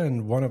maybe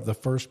been one of the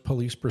first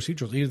police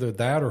procedurals, either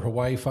that or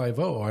Hawaii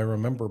Five-0. I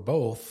remember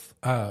both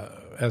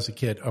as a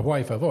kid.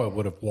 Hawaii Five-0 I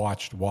would have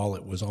watched while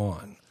it was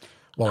on,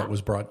 while it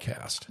was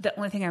broadcast. The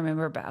only thing I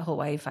remember about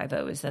Hawaii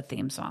Five-0 is the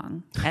theme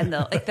song and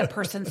the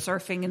person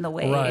surfing in the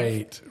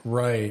wave.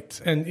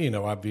 Right. And,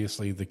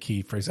 obviously the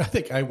key phrase, I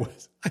think I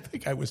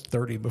was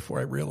 30 before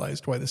I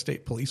realized why the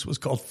state police was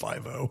called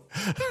 5-0.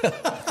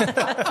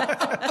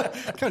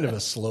 Kind of a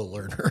slow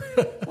learner.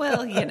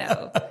 Well,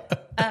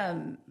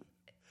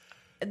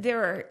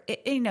 there are,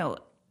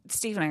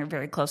 Steve and I are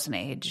very close in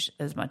age,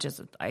 as much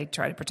as I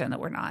try to pretend that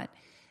we're not,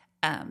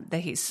 that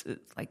he's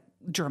like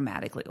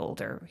dramatically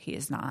older. He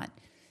is not.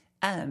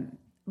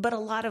 But a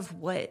lot of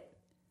what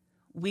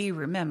we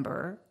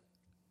remember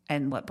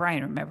and what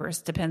Brian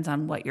remembers depends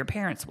on what your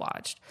parents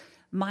watched.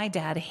 My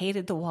dad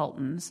hated the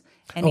Waltons.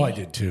 And I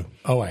did too.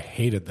 I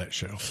hated that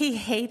show. He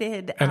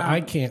hated... And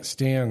I can't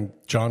stand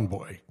John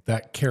Boy,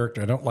 that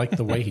character. I don't like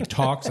the way he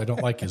talks. I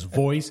don't like his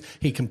voice.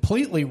 He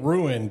completely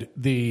ruined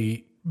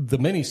the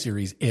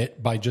miniseries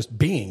It by just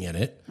being in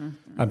it.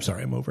 I'm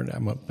sorry, I'm over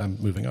now. I'm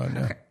moving on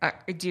now.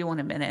 Do you want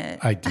a minute?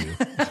 I do.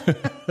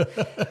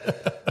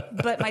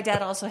 But my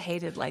dad also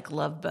hated like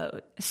Love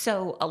Boat.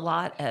 So a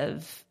lot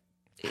of...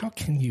 How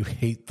can you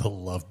hate the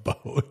Love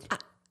Boat?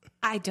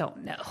 I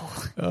don't know.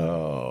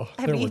 Oh,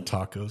 there were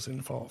tacos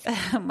involved.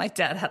 My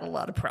dad had a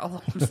lot of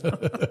problems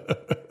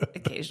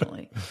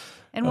occasionally.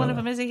 And one of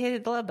them is he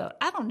hated the Love Boat.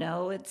 I don't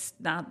know. It's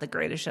not the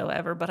greatest show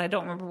ever, but I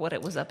don't remember what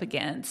it was up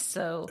against.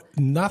 So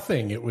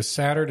nothing. It was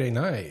Saturday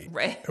night.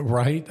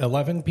 Right.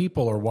 11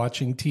 people are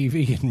watching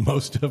TV and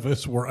most of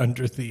us were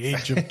under the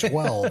age of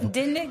 12.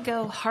 Didn't it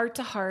go Heart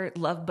to Heart,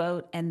 Love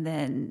Boat, and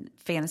then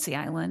Fantasy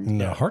Island?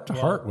 No, Heart to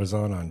Heart was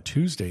on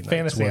Tuesday nights,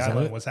 Fantasy wasn't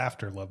Island it? was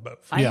after Love Boat.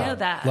 I know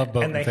that. Love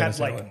Boat And they had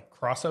Fantasy Island.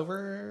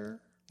 crossover.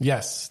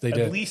 Yes, they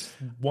did. At least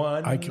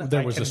one. There was I a can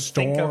think of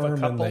storm, a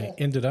couple. and they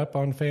ended up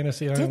on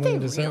Fantasy Island. they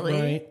Is really?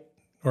 that right?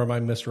 Or am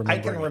I misremembering? I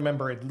can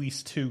remember at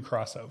least 2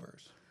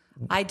 crossovers.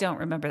 I don't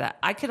remember that.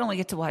 I could only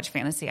get to watch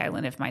Fantasy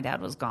Island if my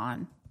dad was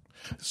gone.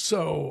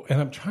 So,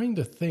 and I'm trying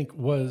to think,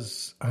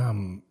 was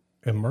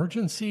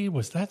Emergency,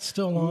 was that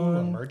still on?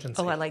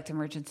 Emergency. Oh, I liked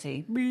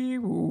Emergency.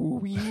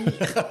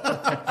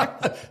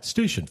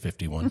 Station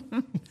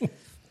 51.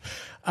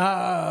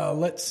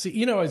 Let's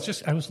see.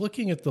 I was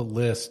looking at the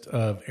list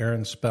of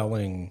Aaron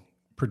Spelling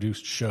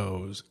produced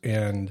shows,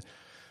 and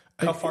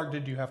How far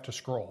did you have to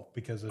scroll?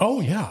 Because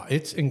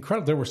it's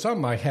incredible. There were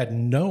some I had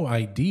no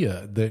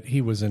idea that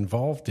he was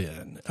involved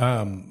in.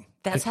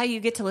 That's how you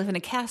get to live in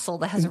a castle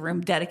that has a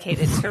room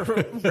dedicated to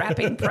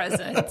wrapping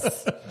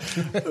presents.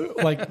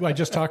 Like I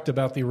just talked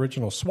about the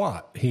original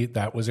SWAT.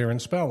 That was Aaron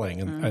Spelling,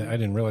 and I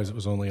didn't realize it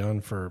was only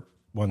on for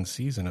one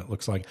season. It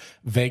looks like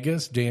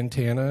Vegas, Dan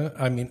Tana.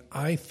 I mean,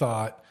 I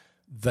thought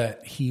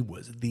that he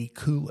was the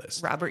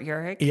coolest. Robert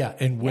Urich. Yeah,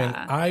 and when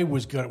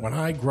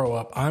I grow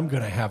up, I'm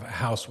going to have a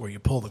house where you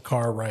pull the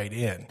car right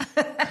in.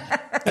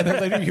 And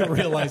then later you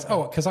realize,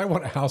 because I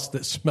want a house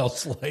that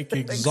smells like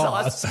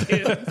exhaust.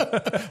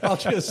 I'll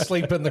just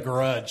sleep in the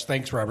garage.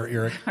 Thanks, Robert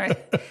Urich. Right.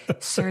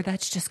 Sir,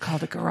 that's just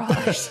called a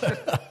garage.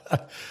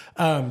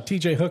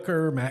 TJ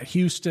Hooker, Matt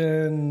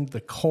Houston,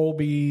 the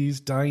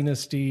Colbys,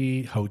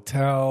 Dynasty,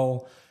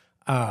 Hotel,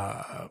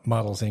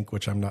 Models Inc.,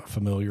 which I'm not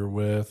familiar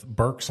with,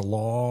 Burke's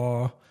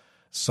Law,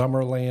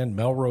 Summerland,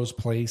 Melrose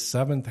Place,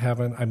 Seventh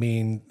Heaven. I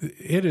mean,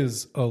 it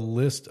is a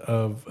list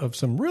of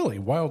some really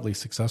wildly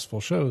successful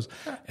shows,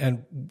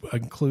 and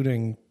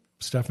including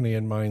Stephanie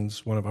and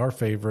mine's one of our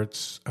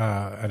favorites.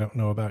 I don't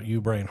know about you,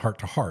 Brian, Heart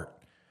to Heart.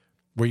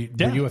 Were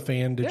you a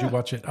fan? Did you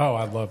watch it? Oh,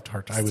 I loved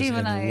Heart to Heart. I was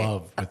in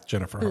love with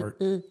Jennifer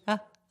Hart.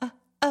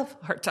 Of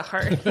Heart to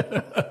Heart.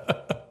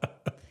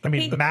 I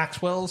mean,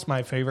 Maxwell's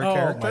my favorite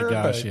character. Oh, my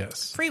gosh,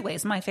 yes.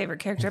 Freeway's my favorite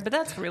character, but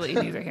that's really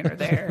neither here nor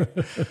there.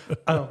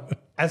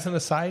 As an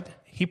aside,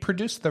 he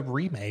produced the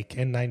remake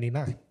in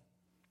 99.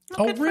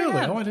 Oh, really?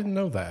 Oh, I didn't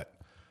know that.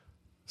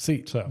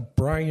 See,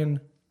 Brian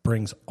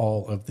brings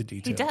all of the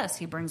details. He does.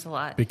 He brings a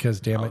lot. Because,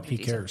 damn it, he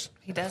cares.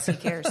 He does. He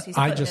cares. He's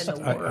putting in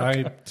the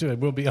work. I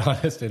will be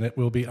honest, and it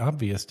will be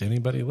obvious to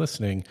anybody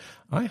listening,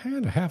 I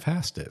had to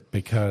half-assed it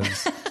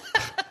because,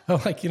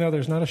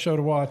 there's not a show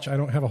to watch. I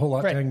don't have a whole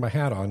lot to hang my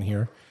hat on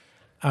here.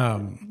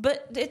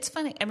 But it's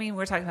funny. I mean,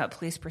 we're talking about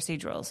police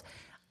procedurals.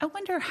 I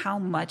wonder how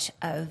much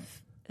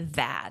of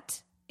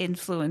that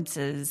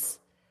influences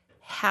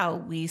how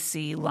we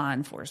see law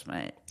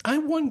enforcement. I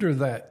wonder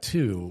that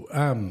too.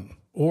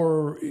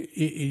 Or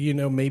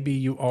maybe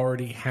you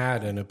already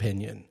had an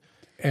opinion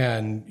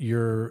and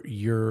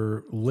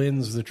your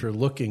lens that you're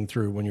looking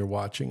through when you're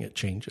watching it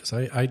changes.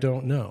 I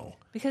don't know.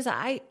 Because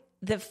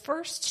the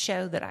first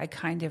show that I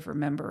kind of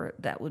remember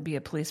that would be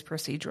a police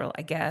procedural,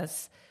 I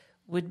guess,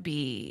 would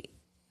be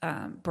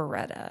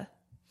Beretta.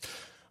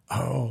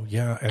 Oh,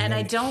 yeah. And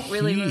I don't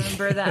really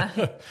remember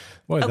that.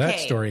 Boy, that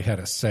story had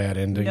a sad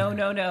ending.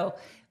 No.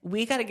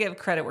 We got to give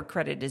credit where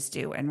credit is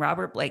due. And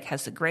Robert Blake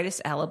has the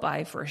greatest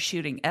alibi for a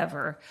shooting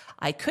ever.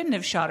 I couldn't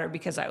have shot her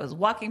because I was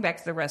walking back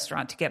to the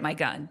restaurant to get my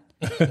gun.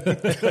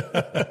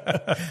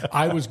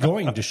 I was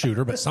going to shoot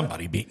her, but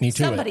somebody beat me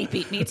to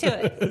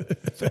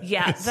it.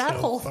 Yeah, that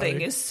whole thing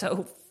is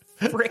so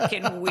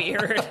freaking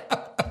weird.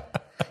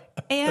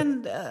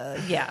 And,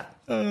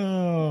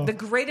 the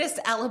greatest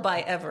alibi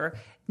ever.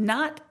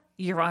 Not,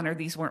 Your Honor,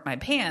 these weren't my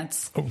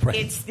pants. Right.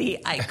 It's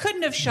I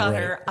couldn't have shot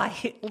her.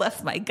 I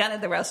left my gun at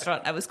the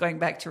restaurant. I was going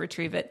back to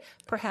retrieve it.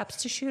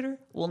 Perhaps to shoot her.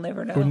 We'll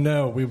never know.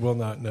 No, we will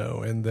not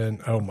know. And then,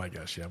 oh my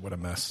gosh, yeah, what a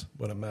mess.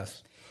 What a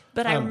mess.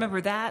 But I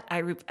remember that.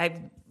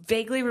 I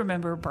vaguely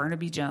remember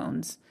Barnaby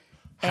Jones.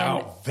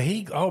 How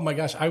vague? Oh my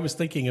gosh, I was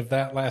thinking of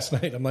that last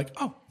night. I'm like,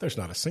 there's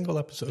not a single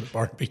episode of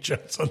Barnaby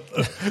Jones on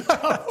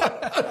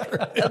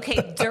the...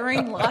 Okay,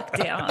 during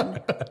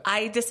lockdown,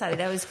 I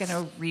decided I was going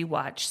to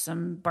rewatch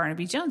some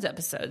Barnaby Jones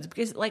episodes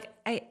because,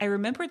 I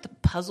remembered the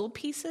puzzle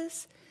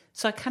pieces,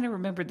 so I kind of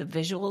remembered the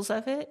visuals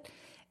of it,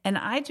 and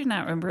I do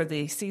not remember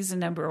the season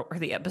number or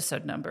the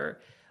episode number.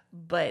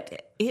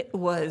 But it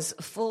was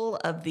full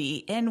of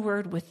the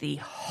N-word with the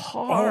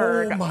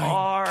hard R. Oh my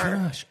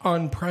gosh.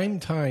 On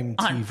primetime TV.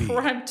 On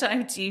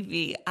primetime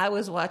TV. I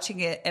was watching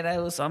it and I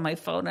was on my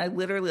phone. I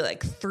literally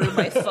threw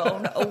my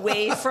phone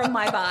away from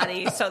my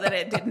body so that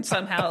it didn't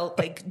somehow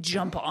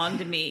jump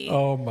onto me.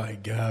 Oh my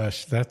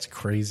gosh. That's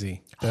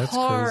crazy. That's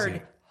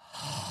crazy.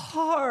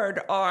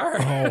 Hard R.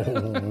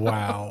 Oh,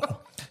 wow.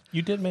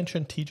 You did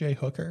mention TJ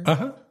Hooker.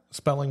 Uh-huh.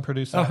 Spelling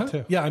produced that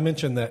too. Yeah, I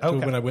mentioned that too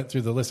when I went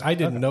through the list. I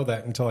didn't know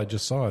that until I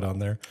just saw it on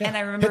there. And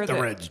I remember Hit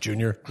the Reds,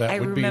 Junior. That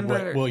would be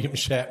what William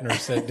Shatner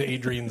said to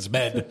Adrian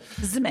Zmed.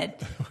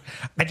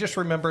 I just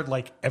remembered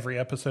every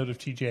episode of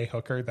TJ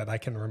Hooker that I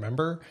can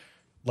remember.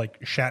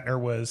 Shatner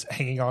was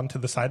hanging on to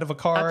the side of a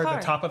car,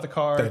 the top of the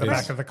car, the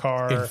back of the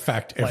car. In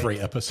fact, every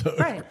episode.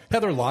 Right.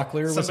 Heather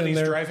Locklear was in there.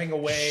 Somebody's driving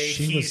away.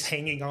 He's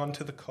hanging on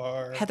to the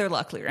car. Heather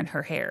Locklear and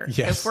her hair.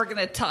 Yes. If we're going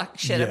to talk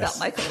shit about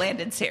Michael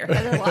Landon's hair,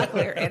 Heather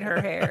Locklear and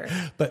her hair.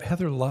 But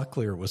Heather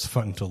Locklear was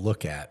fun to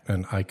look at,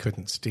 and I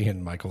couldn't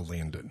stand Michael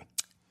Landon.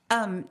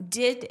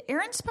 Did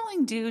Aaron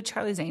Spelling do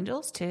Charlie's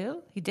Angels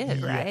too? He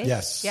did, right?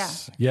 Yes. Yeah.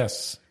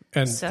 Yes.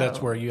 And that's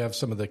where you have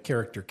some of the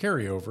character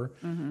carryover.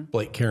 Mm-hmm.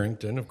 Blake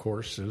Carrington, of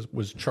course,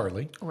 was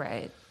Charlie.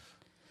 Right.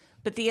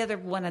 But the other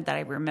one that I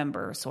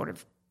remember sort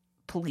of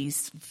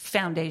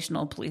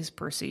foundational police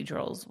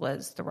procedurals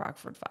was the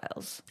Rockford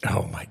Files.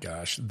 Oh my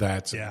gosh.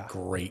 That's a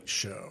great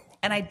show.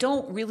 And I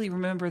don't really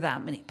remember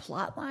that many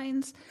plot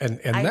lines. And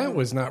that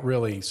was not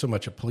really so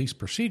much a police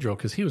procedural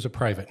because he was a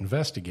private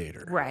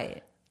investigator.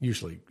 Right.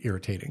 Usually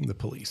irritating the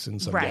police in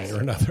some way or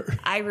another.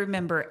 I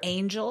remember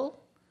Angel,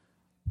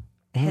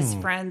 his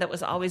friend that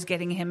was always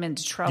getting him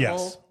into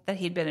trouble that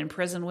he'd been in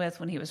prison with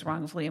when he was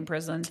wrongfully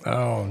imprisoned.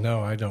 Oh,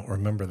 no, I don't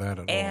remember that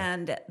at all.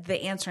 And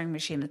the answering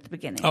machine at the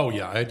beginning. Oh,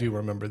 yeah, I do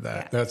remember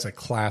that. Yeah. That's a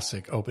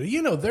classic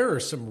opening. There are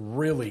some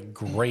really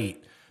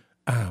great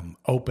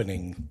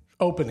opening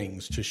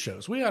openings to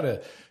shows. We ought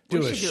to do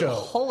We a should show. do a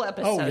whole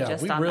episode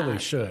just we on really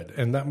that. should.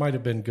 And that might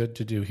have been good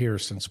to do here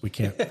since we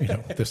can't,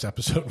 this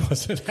episode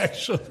wasn't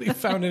actually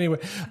found anyway.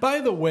 By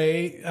the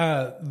way,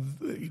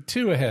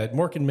 two ahead,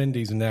 Mork and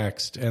Mindy's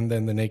next, and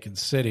then The Naked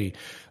City.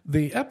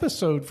 The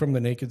episode from The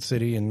Naked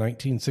City in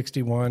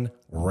 1961,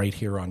 right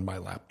here on my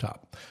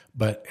laptop.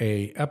 But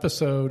a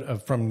episode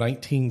from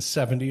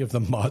 1970 of the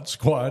Mod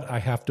Squad, I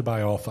have to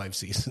buy all 5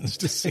 seasons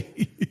to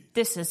see.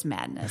 This is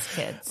madness,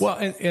 kids. Well,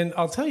 and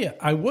I'll tell you,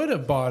 I would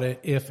have bought it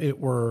if it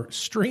were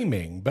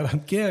streaming. But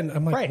again,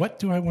 I'm like, Right. what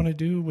do I want to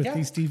do with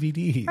these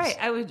DVDs?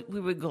 Right.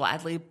 We would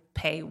gladly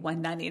pay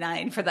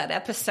 $1.99 for that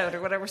episode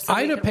or whatever. So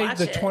I'd we have could paid watch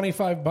the it.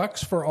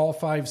 $25 for all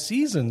 5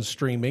 seasons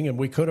streaming, and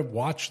we could have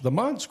watched the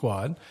Mod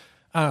Squad.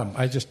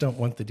 I just don't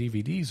want the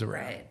DVDs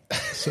around. Right.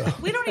 So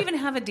We don't even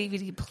have a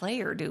DVD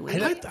player, do we?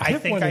 I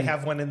have think one I in-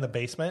 have one in the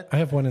basement. I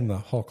have one in the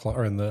hall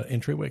or in the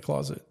entryway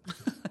closet.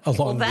 Well,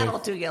 Along that'll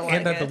with, do you like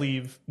And I it.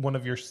 believe one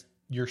of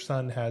your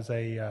son has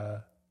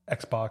a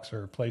Xbox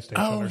or PlayStation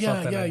oh or yeah,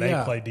 something, yeah, and yeah.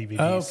 they play DVDs.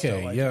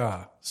 Okay, so I-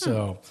 yeah.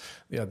 So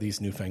yeah, these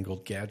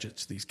newfangled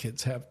gadgets these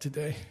kids have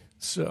today.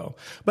 So,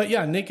 but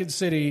yeah, Naked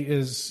City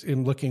is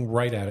in looking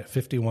right at it.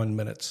 51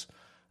 minutes.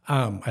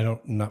 I'm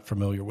not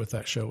familiar with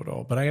that show at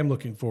all, but I am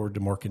looking forward to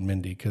Mork and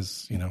Mindy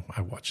because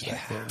I watched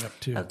that growing up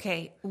too.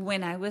 Okay,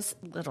 when I was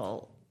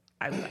little,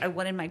 I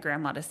wanted my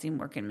grandma to see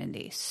Mork and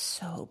Mindy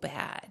so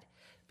bad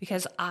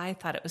because I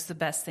thought it was the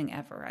best thing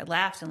ever. I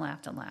laughed and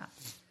laughed and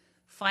laughed.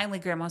 Finally,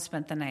 Grandma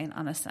spent the night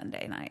on a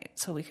Sunday night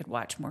so we could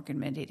watch Mork and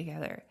Mindy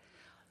together.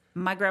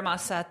 My grandma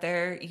sat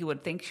there. You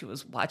would think she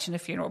was watching a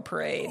funeral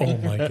parade. Oh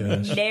my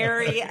gosh.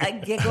 Nary a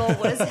giggle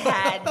was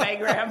had by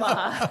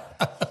Grandma.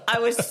 I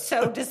was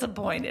so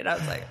disappointed. I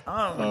was like,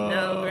 oh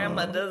no,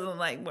 Grandma doesn't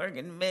like Mork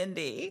and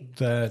Mindy.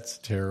 That's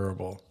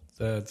terrible.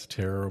 That's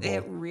terrible.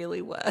 It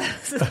really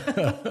was.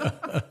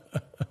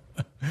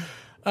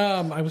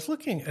 I was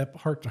looking at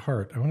Heart to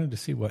Heart. I wanted to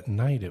see what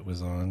night it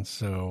was on.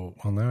 So,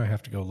 now I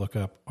have to go look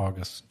up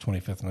August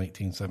 25th,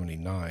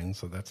 1979.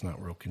 So that's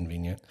not real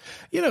convenient.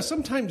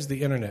 Sometimes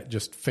the internet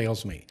just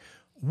fails me.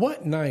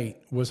 What night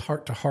was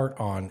Heart to Heart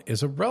on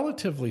is a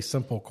relatively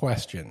simple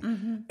question.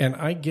 Mm-hmm. And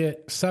I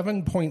get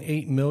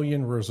 7.8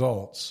 million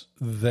results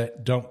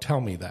that don't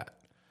tell me that.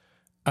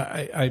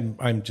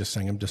 I'm just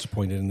saying I'm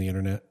disappointed in the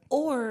internet.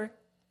 Or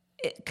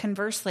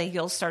conversely,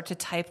 you'll start to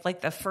type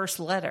like the first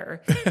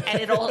letter and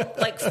it'll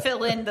like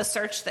fill in the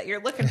search that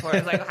you're looking for.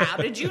 It's like, how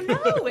did you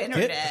know,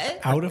 internet?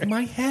 Get out of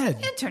my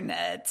head.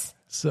 Internet.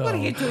 So, what are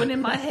you doing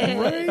in my head?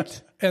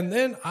 Right. And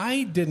then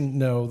I didn't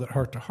know that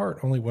Heart to Heart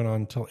only went on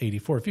until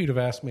 84. If you'd have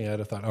asked me, I'd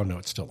have thought, oh, no,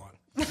 it's still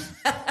on.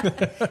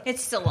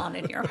 It's still on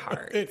in your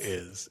heart. It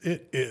is.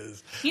 It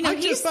is. I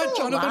just he's thought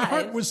still Jonathan alive.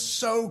 Hart was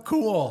so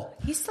cool.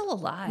 He's still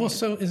alive. Well,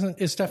 so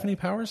is Stephanie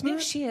Powers now? Yeah,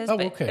 she is. Oh,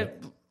 but, okay.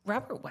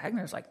 Robert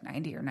Wagner's like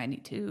 90 or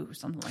 92 or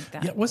something like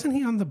that. Yeah, wasn't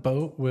he on the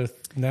boat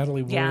with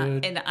Natalie Wood? Yeah,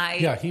 and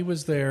Yeah, he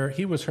was there.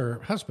 He was her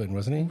husband,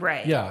 wasn't he?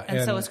 Right. Yeah,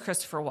 And so was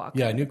Christopher Walken.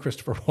 Yeah, I knew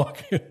Christopher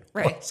Walken.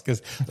 Right.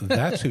 Because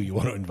that's who you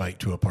want to invite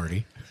to a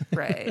party.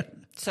 Right.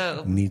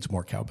 So, Needs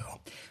more cowbell.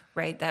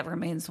 right, that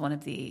remains one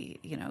of the,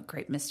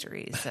 great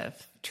mysteries of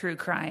true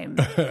crime.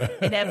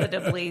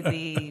 Inevitably,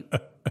 the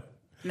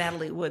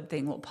Natalie Wood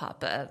thing will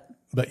pop up.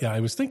 But yeah, I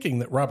was thinking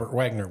that Robert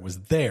Wagner was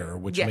there,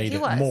 which Yeah, made he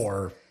it was.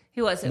 more.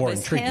 He was. It more was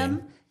intriguing.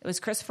 him. It was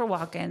Christopher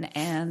Walken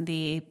and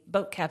the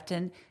boat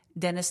captain,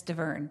 Dennis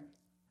DeVerne.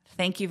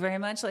 Thank you very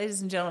much,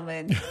 ladies and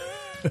gentlemen.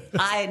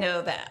 I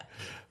know that.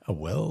 A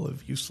well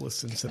of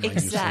useless and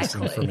semi-useless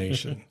Exactly.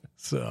 information.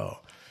 So,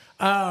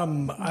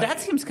 That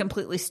seems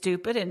completely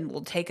stupid and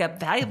will take up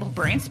valuable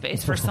brain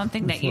space for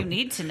something that you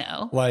need to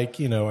know. like,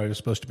 I was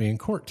supposed to be in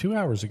court 2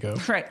 hours ago.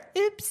 Right.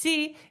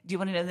 Oopsie. Do you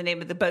want to know the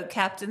name of the boat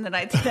captain the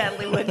night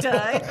Natalie Wood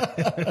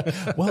died?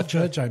 Well,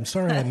 Judge, I'm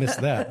sorry I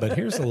missed that, but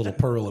here's a little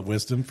pearl of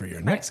wisdom for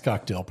your next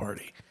cocktail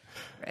party.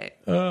 Right.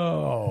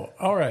 Oh,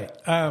 all right.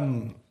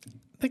 I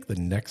think the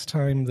next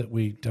time that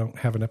we don't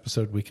have an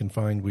episode we can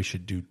find, we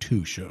should do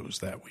 2 shows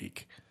that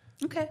week.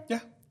 Okay. Yeah.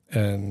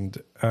 And,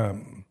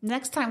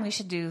 Next time we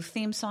should do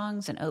theme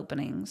songs and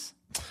openings.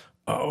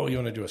 oh, you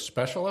want to do a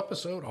special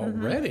episode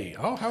already?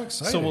 Oh, how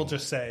exciting. So we'll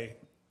just say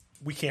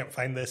we can't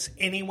find this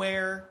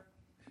anywhere.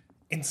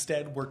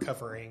 Instead, we're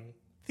covering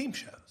theme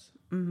shows.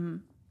 Mm-hmm.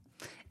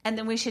 And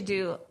then we should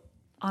do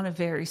On a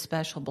Very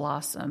Special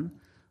Blossom,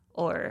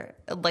 or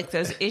like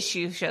those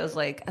issue shows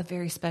like A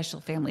Very Special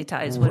Family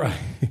Ties when, Right.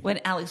 when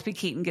Alex P.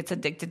 Keaton gets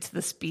addicted to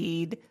the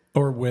speed.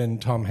 Or when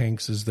Tom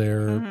Hanks is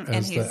there And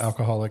as he's the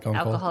alcoholic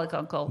uncle. Alcoholic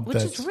Uncle, which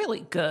That's- is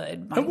really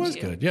good. Mind It was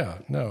you. good, yeah.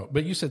 No,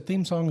 but you said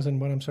theme songs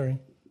and what? I'm sorry.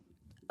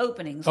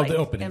 Openings. Oh, the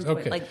openings,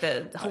 okay. Like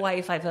the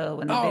Hawaii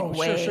Five-0 and the Oh, Big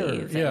Wave. sure.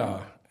 and-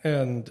 Yeah.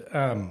 And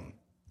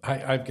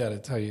I've got to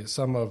tell you,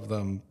 some of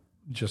them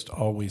just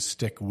always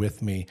stick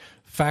with me.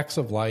 Facts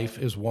of Life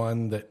is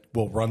one that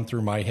will run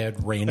through my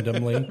head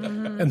randomly.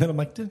 And then I'm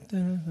like, dun,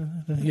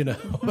 dun, dun,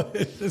 dun,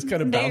 it's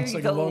kind of There bouncing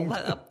you go.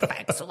 along.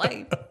 Facts of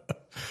Life.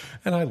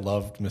 And I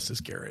loved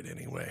Mrs. Garrett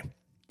anyway.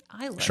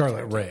 I loved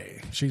Charlotte her.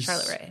 Ray.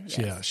 Charlotte Ray, yes.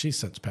 Yeah, she's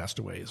since passed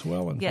away as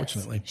well,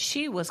 unfortunately. Yes.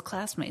 She was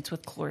classmates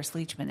with Cloris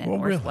Leachman at Well,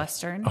 really?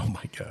 Northwestern. Oh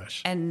my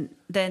gosh. And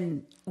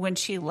then when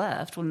she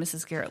left, when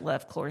Mrs. Garrett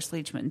left, Cloris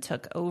Leachman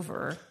took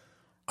over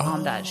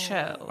on that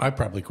show. I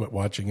probably quit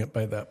watching it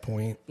by that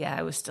point. Yeah,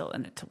 I was still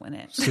in it to win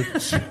it.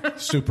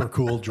 Super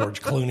cool.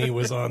 George Clooney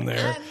was on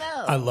there. I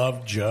know. I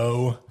love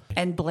Joe.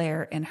 And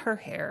Blair and her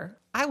hair.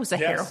 I was a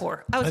hair Yes.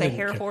 whore. I was a didn't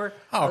hair care. whore.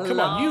 Oh, come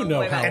on. You know long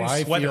way how back. And I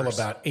feel sweaters.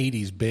 about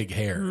 80s big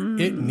hair.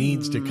 It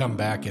needs to come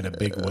back in a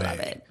big Love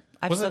way. it.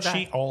 I've Wasn't still got-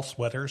 she all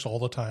sweaters all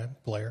the time,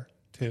 Blair,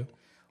 too?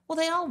 Well,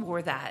 they all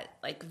wore that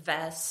like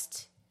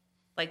vest,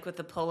 like with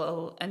the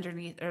polo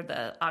underneath or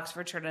the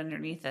Oxford shirt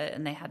underneath it,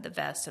 and they had the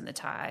vest and the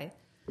tie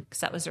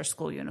because that was their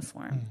school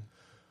uniform.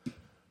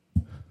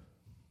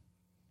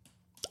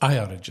 I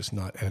ought to just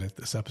not edit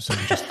this episode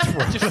and just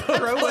throw it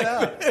Throw it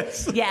up.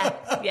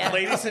 Yeah.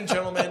 Ladies and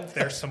gentlemen,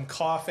 there's some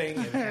coughing.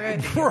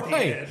 And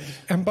right.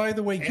 And by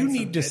the way, you And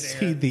need to some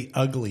see dead air. the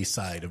ugly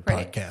side of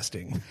Right.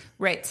 podcasting.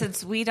 Right.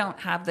 Since we don't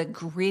have the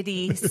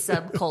gritty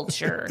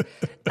subculture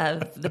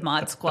of the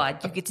Mod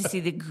Squad, you get to see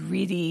the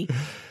gritty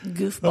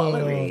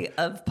goofballery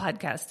of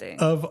podcasting.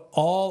 Of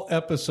all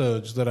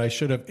episodes that I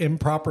should have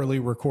improperly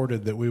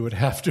recorded that we would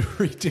have to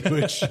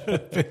redo, it should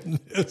have been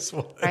this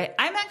one. Right.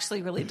 I'm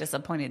actually really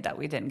disappointed that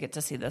we didn't get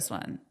to see this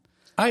one.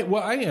 I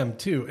am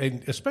too,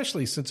 and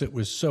especially since it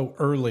was so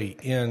early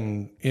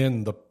in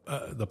the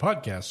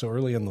podcast, so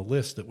early in the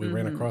list that we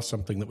ran across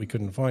something that we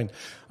couldn't find.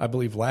 I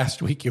believe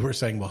last week you were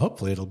saying, well,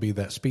 hopefully it'll be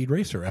that Speed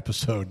Racer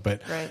episode,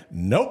 but Right.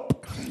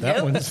 nope, that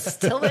Nope, one's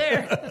still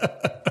there.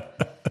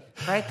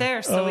 Right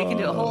there. So we can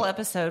do a whole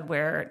episode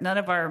where none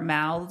of our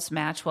mouths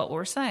match what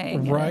we're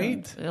saying.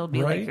 Right, It'll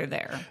be right. like you're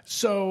there.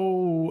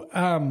 So.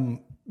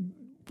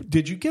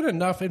 Did you get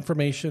enough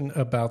information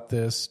about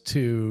this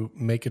to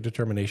make a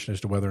determination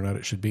as to whether or not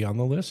it should be on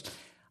the list?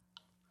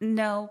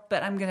 No,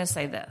 but I'm going to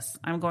say this.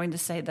 I'm going to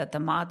say that the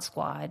Mod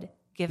Squad,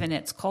 given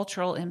its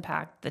cultural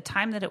impact, the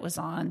time that it was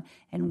on,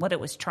 and what it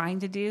was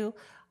trying to do,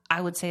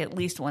 I would say at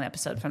least one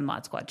episode from the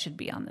Mod Squad should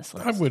be on this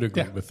list. I would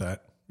agree with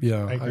that.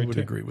 Yeah, I agree would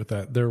too. agree with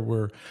that. There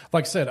were,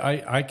 like I said,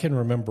 I can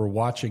remember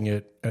watching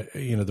it.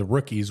 The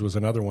Rookies was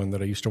another one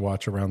that I used to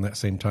watch around that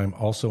same time,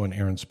 also an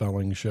Aaron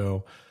Spelling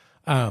show.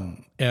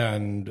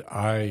 And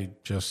I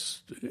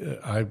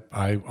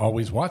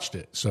always watched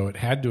it. So it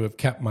had to have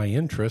kept my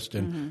interest.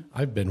 And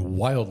I've been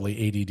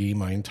wildly ADD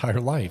my entire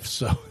life.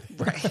 So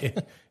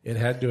it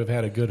had to have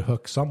had a good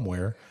hook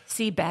somewhere.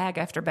 See bag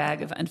after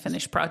bag of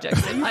unfinished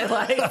projects in my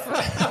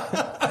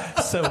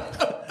life. So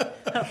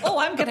Oh,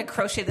 I'm going to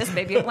crochet this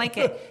baby a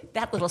blanket.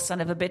 That little son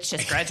of a bitch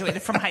just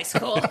graduated from high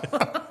school.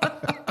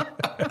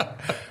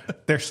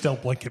 there's still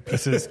blanket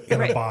pieces in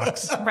Right. a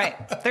box. Right.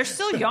 There's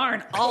still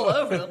yarn all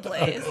over the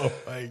place. Oh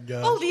my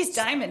gosh. Oh, these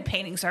diamond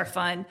paintings are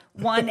fun.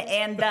 One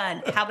and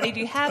done. How many do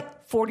you have?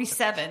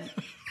 47.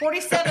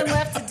 47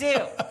 left to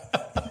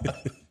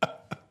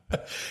do.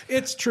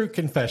 It's True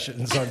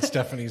Confessions on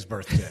Stephanie's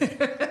birthday.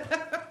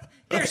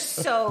 There's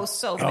so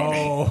many.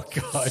 Oh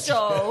gosh.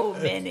 So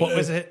many. What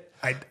was it?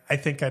 I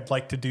think I'd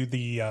like to do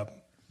the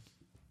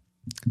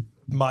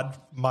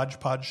Mod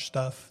Podge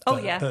stuff. Oh,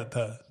 The- yeah.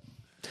 The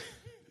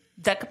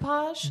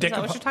Decoupage? Is that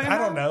what you're talking I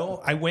about? don't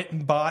know. I went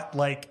and bought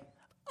like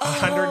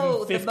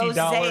Oh, the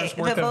 $150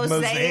 worth the of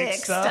mosaic mosaic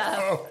stuff.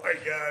 Oh my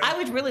god. I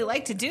would really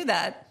like to do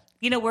that.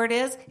 You know where it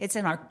is? It's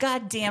in our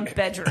goddamn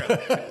bedroom.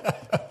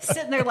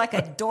 Sitting there like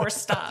a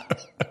doorstop,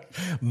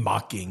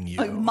 Mocking you.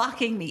 like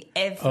mocking me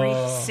every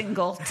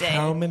single day.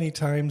 How many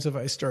times have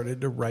I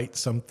started to write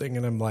something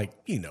and I'm like,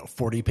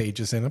 40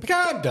 pages in, I'm like,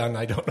 I'm done.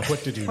 I don't know what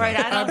to do. Right,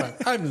 now. I don't.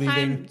 I'm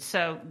leaving.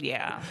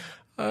 Yeah.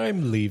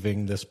 I'm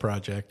leaving this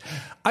project.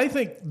 I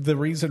think the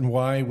reason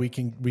why we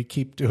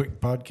keep doing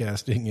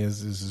podcasting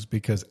is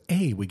because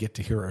A, we get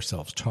to hear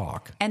ourselves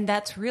talk, And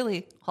that's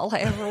really all I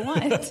ever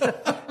want.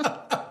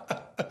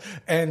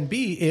 and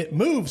B, it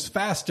moves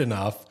fast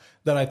enough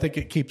that I think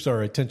it keeps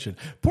our attention.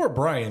 Poor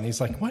Brian, he's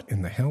like, what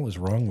in the hell is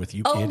wrong with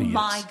you Oh idiots?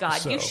 my God.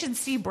 So- You should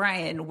see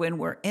Brian when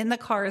we're in the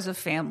car as a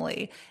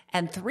family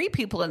and 3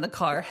 people in the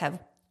car have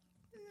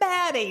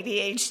bad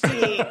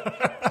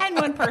ADHD and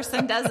one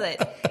person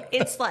doesn't.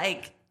 It's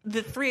like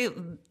the 3,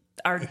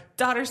 our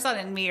daughter, son,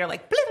 and me are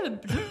like, blah, blah,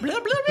 blah, blah,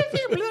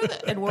 blah, blah, blah,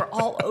 and we're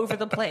all over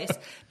the place,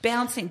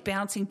 bouncing.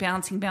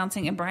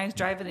 And Brian's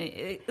driving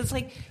it. It's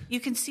like you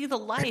can see the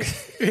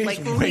life like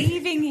waiting.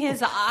 leaving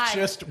his eyes.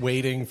 Just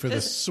waiting for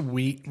the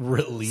sweet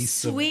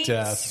release of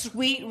death.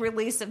 Sweet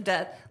release of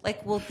death.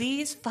 Like, will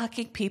these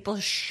fucking people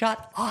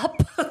shut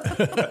up?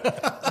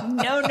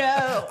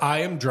 No. I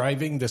am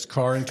driving this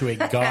car into a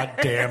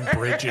goddamn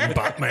bridge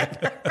embankment.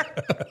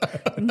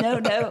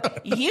 No.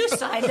 You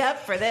signed up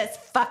for this,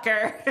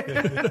 fucker.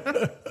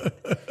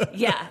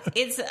 Yeah,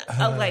 it's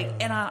like,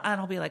 and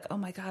I'll be like, oh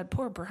my God,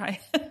 poor Brian.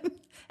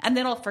 And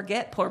then I'll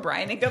forget poor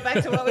Brian and go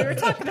back to what we were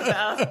talking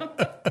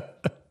about.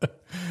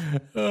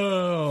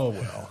 Oh,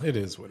 well, it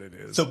is what it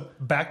is. So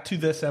back to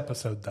this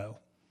episode, though.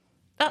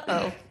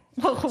 Uh-oh.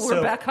 Well,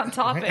 we're back on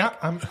topic. Yeah,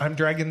 I'm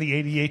dragging the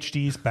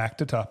ADHDs back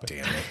to topic.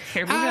 Damn it.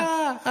 Here we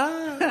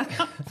go.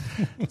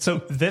 So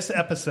this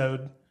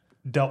episode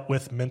dealt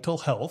with mental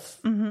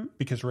health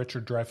because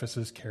Richard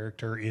Dreyfuss's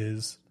character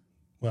is,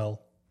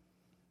 well,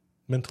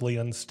 mentally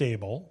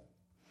unstable.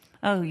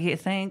 Oh, you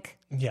think?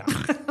 Yeah.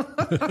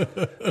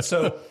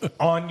 So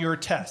on your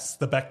tests,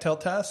 the Bechdel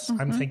test,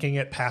 I'm thinking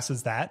it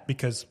passes that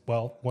because,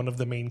 well, one of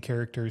the main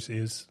characters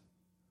is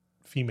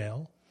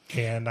female.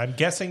 And I'm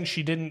guessing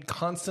she didn't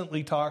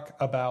constantly talk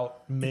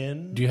about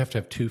men. Do you have to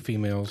have two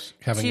females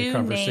having a Two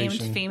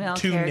conversation? named female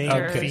Two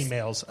characters named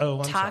females. Oh,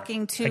 I'm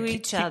talking sorry. to I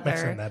each keep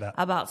mixing other that up.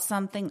 about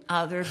something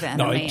other than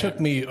No, a man. it took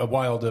me a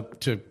while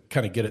to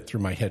kind of get it through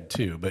my head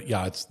too. But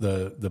yeah, it's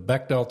the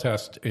Bechdel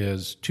test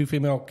is two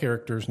female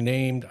characters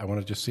named. I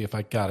want to just see if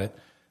I got it.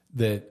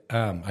 That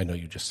I know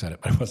you just said it,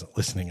 but I wasn't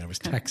listening. I was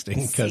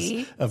texting because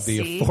See? of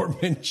the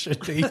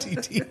aforementioned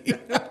ATT.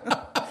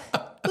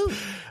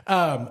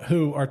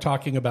 Who are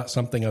talking about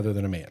something other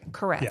than a man.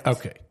 Correct. Yeah.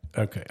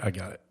 Okay, I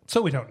got it.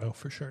 So we don't know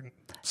for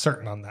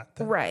certain on that.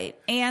 Then. Right.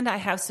 And I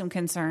have some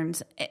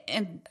concerns.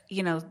 And,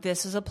 you know,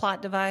 this is a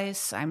plot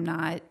device. I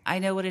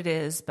know what it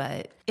is,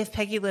 but if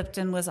Peggy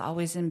Lipton was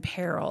always in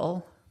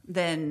peril,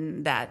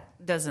 then that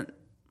doesn't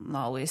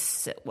always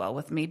sit well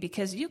with me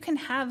because you can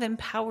have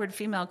empowered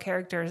female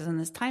characters in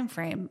this time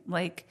frame.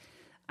 Like,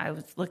 I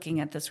was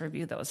looking at this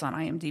review that was on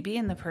IMDb,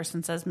 and the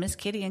person says Miss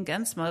Kitty in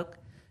Gunsmoke,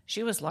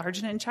 she was large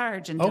and in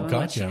charge and doing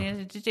what she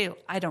needed to do.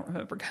 I don't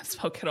remember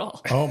Gunsmoke at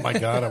all. Oh my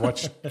God, I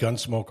watched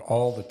Gunsmoke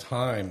all the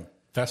time.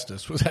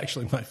 Festus was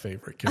actually my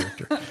favorite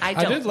character.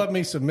 I did love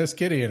me some Miss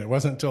Kitty, and it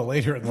wasn't until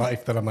later in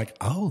life that I'm like,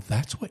 oh,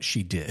 that's what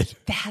she did.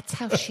 That's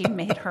how she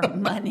made her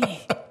money.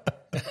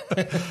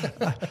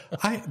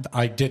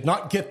 I did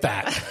not get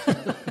that.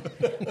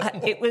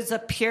 It was a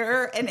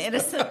pure and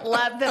innocent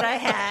love that I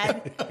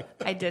had.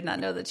 I did not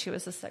know that she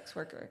was a sex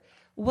worker.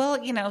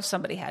 Well, you know,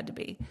 somebody had to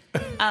be.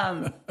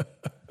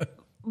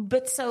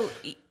 But so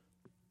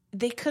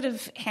they could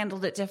have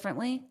handled it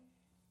differently.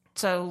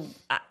 So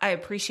I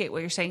appreciate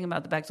what you're saying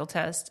about the Bechdel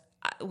test.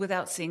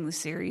 Without seeing the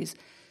series,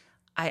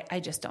 I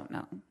just don't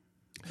know.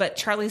 But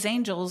Charlie's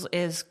Angels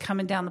is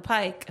coming down the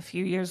pike a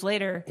few years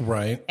later.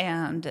 Right.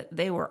 And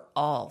they were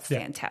all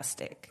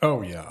fantastic.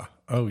 Oh, yeah.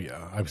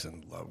 I was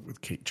in love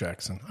with Kate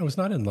Jackson. I was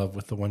not in love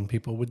with the one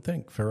people would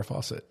think, Farrah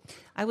Fawcett.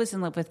 I was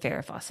in love with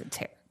Farrah Fawcett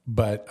too.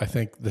 But I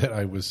think that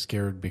I was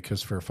scared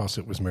because Farrah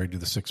Fawcett was married to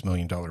the $6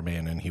 million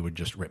man, and he would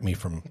just rip me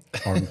from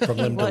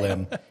limb to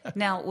limb.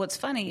 Now, what's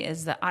funny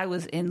is that I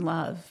was in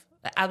love,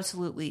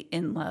 absolutely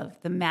in love,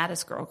 the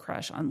maddest girl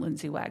crush on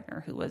Lindsay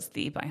Wagner, who was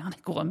the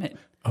Bionic Woman.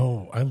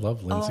 Oh, I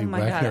love Lindsay my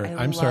Wagner. God,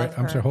 I'm sorry.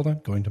 her. Hold on.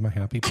 Going to my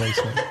happy place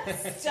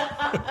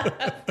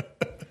now.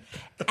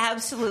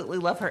 Absolutely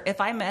love her.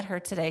 If I met her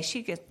today,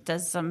 she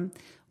does some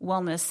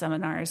wellness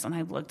seminars, and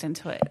I've looked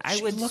into it.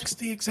 She looks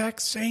the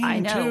exact same, I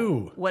know.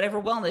 too.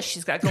 Whatever wellness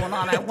she's got going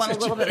on, I want a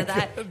little bit of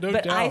that. No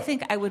but doubt. I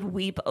think I would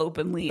weep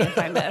openly if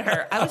I met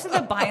her. I was in the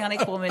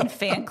Bionic Woman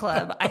fan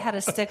club. I had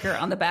a sticker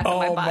on the back of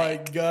my Oh, bike.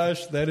 my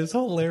gosh. That is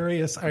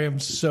hilarious. I am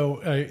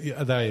so...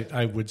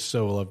 I would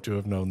so love to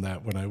have known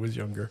that when I was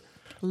younger.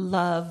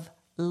 Love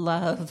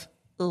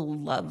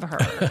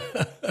her.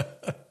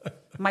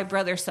 My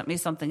brother sent me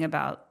something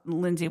about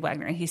Lindsay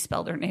Wagner, and he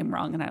spelled her name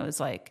wrong, and I was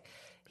like,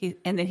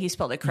 and then he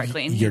spelled it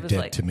correctly, and You're he was dead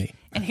like, to me.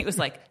 and he was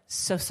like,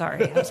 so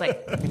sorry. I was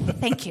like,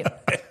 thank you.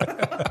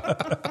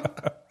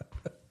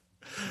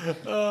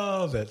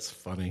 Oh, that's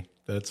funny.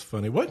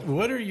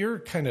 What are your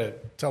kind of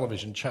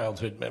television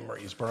childhood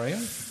memories,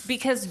 Brian?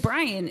 Because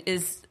Brian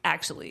is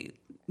actually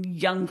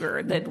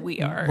younger than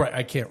we are. Right.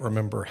 I can't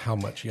remember how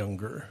much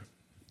younger.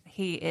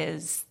 He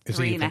is Is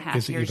three he and a even- half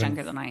is he years even-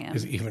 younger than I am.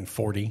 Is he even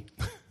 40?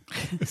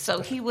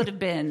 So he would have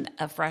been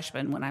a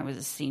freshman when I was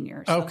a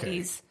senior. So Okay.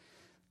 he's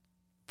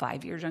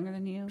 5 years younger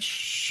than you.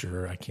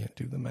 Sure, I can't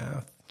do the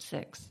math.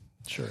 6.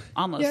 Sure.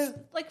 Almost. Yeah.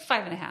 Like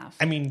 5.5.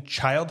 I mean,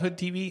 childhood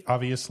TV,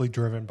 obviously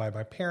driven by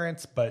my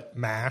parents, but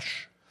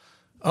MASH.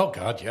 Oh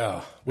God,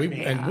 yeah. We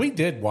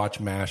did watch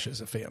MASH as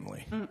a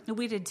family.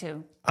 We did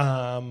too.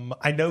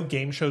 I know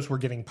game shows were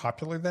getting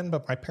popular then,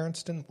 but my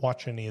parents didn't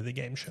watch any of the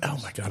game shows. Oh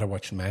my God, I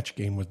watched Match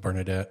Game with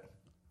Bernadette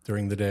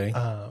during the day.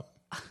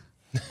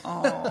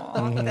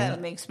 That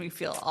makes me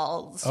feel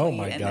all sweet Oh,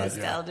 my and God, yeah.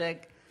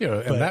 nostalgic. You know,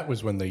 and that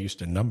was when they used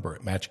to number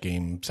it, Match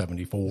Game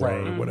 74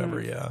 or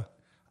whatever. Yeah.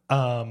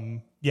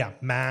 Yeah,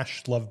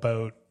 MASH, Love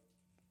Boat,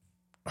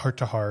 Heart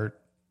to Heart,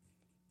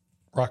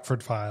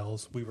 Rockford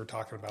Files. We were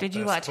talking about. Did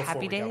you this watch before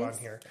Happy we got Days?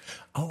 on here.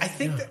 Oh, I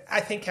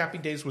think Happy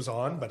Days was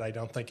on, but I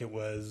don't think it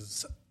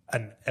was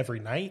an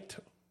every night.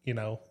 You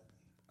know,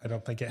 I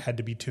don't think it had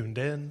to be tuned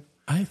in.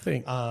 I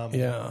think,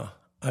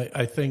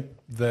 I think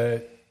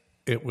that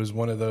it was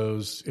one of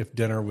those, if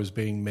dinner was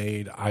being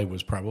made, I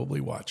was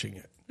probably watching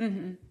it.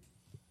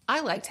 I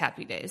liked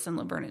Happy Days and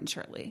Laverne and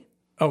Shirley.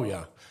 Oh,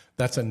 yeah.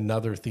 That's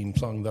another theme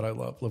song that I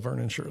love, Laverne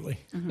and Shirley.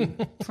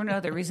 For no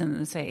other reason than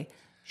to say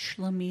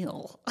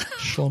Schlemiel.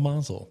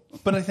 Schlemazel.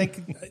 But I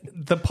think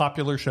the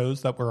popular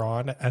shows that were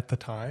on at the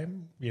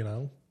time, you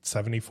know,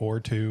 74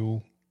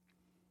 to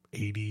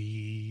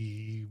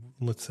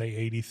let's say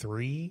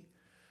 83.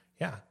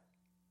 Yeah.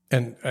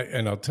 And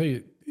I'll tell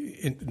you,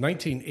 in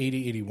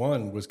 1980,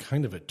 81 was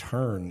kind of a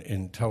turn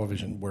in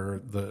television where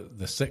the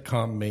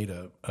sitcom made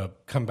a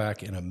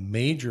comeback in a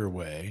major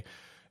way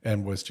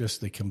and was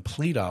just the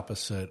complete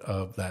opposite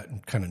of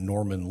that kind of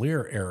Norman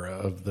Lear era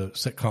of the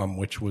sitcom,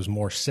 which was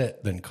more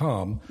sit than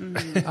com.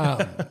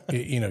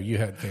 You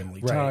had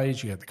Family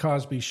Ties, you had The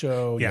Cosby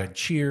Show, you had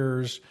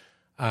Cheers.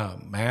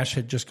 MASH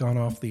had just gone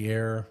off the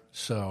air.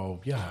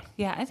 So, yeah.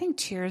 Yeah, I think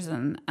Cheers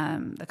and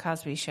The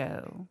Cosby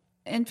Show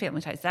and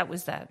Family Ties, that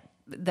was that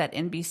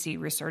NBC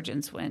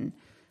resurgence when,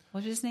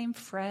 what was his name?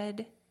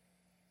 Fred?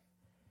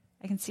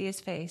 I can see his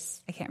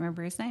face. I can't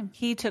remember his name.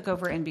 He took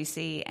over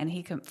NBC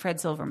and Fred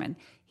Silverman.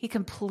 He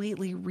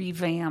completely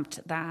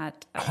revamped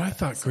that. I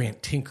thought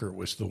Grant Tinker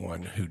was the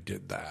one who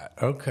did that.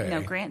 Okay.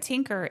 No, Grant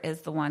Tinker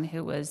is the one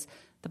who was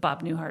the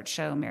Bob Newhart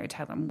Show, Mary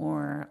Tyler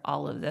Moore,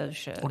 all of those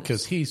shows.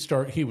 Because he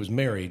was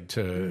married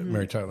to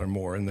Mary Tyler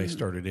Moore, and they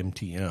started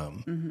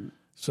MTM.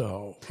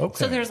 So, okay.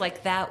 So there's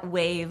like that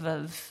wave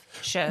of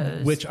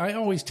shows. Which I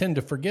always tend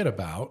to forget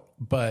about,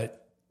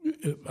 but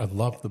I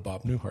love the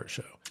Bob Newhart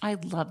Show. I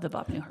love the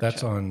Bob Newhart Show.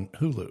 That's on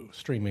Hulu,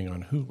 streaming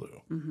on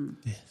Hulu.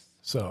 Yes.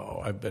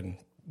 So I've been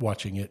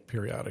watching it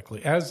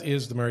periodically, as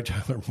is the Mary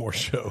Tyler Moore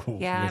Show.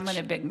 Yeah, I'm in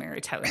a big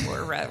Mary Tyler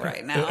Moore rut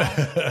right now.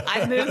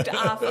 I moved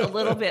off a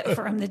little bit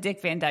from the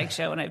Dick Van Dyke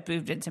Show, and I've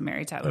moved into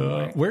Mary Tyler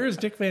Moore. Where is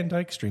Dick Van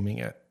Dyke streaming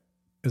at?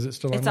 Is it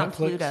still on Netflix? It's on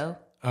Pluto.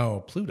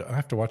 Oh, Pluto. I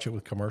have to watch it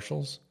with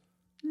commercials?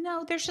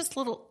 No, there's just a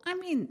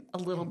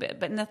little bit,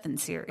 but nothing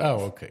serious.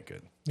 Oh, okay,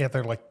 good. Yeah,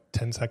 they're like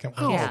 10-second.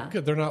 Oh, Yeah.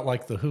 good. They're not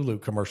like the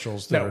Hulu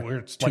commercials. No, They're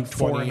it's like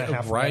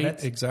 4.5 right?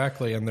 minutes.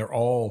 Exactly. And they're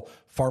all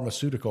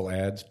pharmaceutical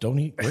ads. Don't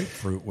eat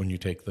grapefruit when you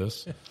take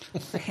this.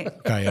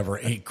 Guy ever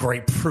ate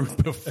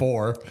grapefruit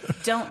before?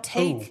 Don't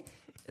take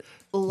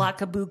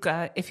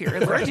Lacabuca if you're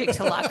allergic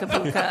to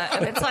Lacabuca.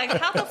 And it's like,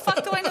 how the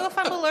fuck do I know if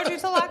I'm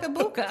allergic to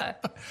Lacabuca?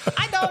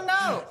 I don't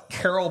know.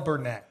 Carol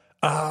Burnett.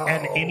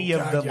 And any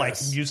of the like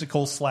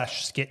musical /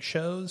 skit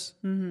shows.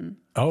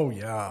 Oh,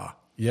 yeah.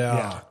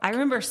 Yeah. I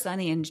remember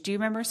Sonny and do you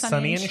remember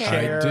Sonny and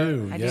Cher? I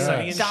do. I Yeah.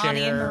 Sonny and Donnie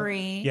Cher. and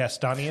Marie. Yes,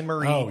 Donnie and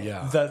Marie. Oh,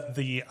 yeah.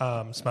 The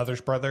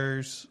Smothers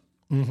Brothers.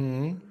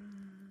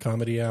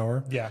 Comedy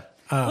Hour. Yeah.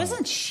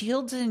 Wasn't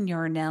Shields and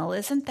Yarnell?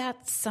 Isn't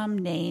that some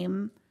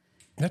name?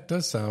 That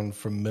does sound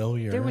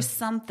familiar. There was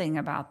something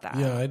about that.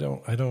 Yeah, I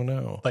don't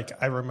know. Like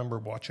I remember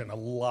watching a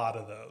lot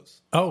of those.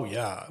 Oh,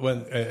 yeah.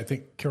 When I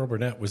think Carol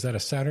Burnett, was that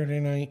a Saturday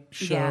night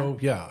show?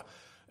 Yeah.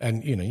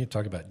 And, you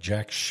talk about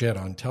jack shit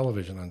on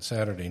television on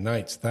Saturday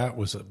nights. That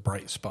was a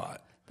bright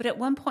spot. But at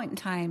one point in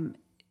time,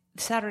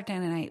 Saturday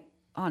night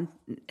on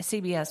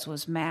CBS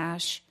was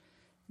MASH,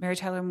 Mary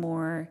Tyler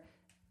Moore,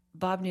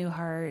 Bob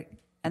Newhart,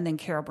 and then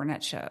Carol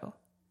Burnett Show.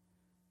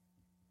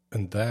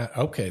 And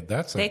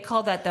they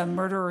call that the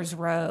murderer's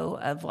row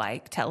of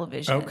like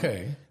television.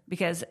 Okay.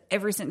 Because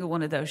every single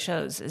one of those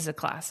shows is a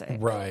classic.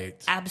 Right.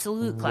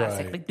 Absolute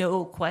classic. Right. Like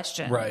no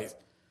question. Right.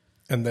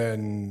 And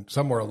then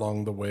somewhere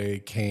along the way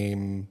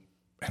came,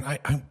 and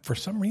I for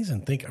some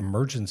reason think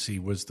Emergency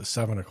was the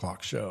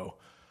 7:00 show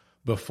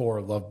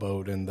before Love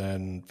Boat and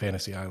then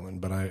Fantasy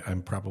Island, but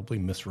I'm probably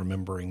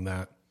misremembering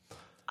that.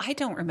 I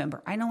don't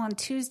remember. I know on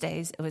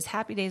Tuesdays it was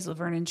Happy Days with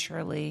Vern and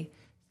Shirley,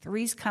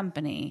 Three's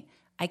Company.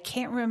 I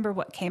can't remember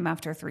what came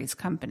after Three's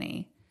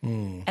Company,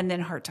 and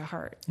then Heart to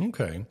Heart.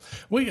 Okay.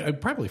 Well, I'd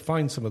probably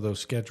find some of those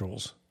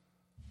schedules.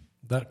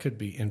 That could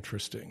be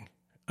interesting.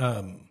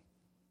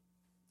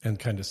 And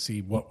kind of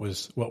see what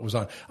was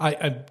on.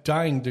 I'm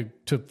dying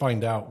to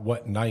find out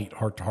what night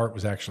Heart to Heart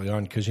was actually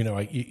on, because you know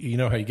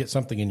how you get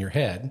something in your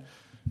head,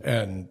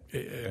 and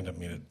I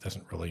mean it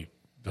doesn't really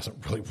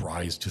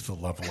rise to the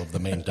level of the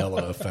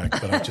Mandela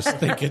effect, but I just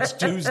think it's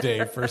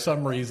Tuesday for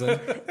some reason.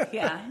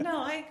 Yeah, no,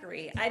 I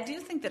agree. I do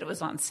think that it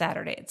was on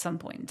Saturday at some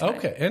point in time.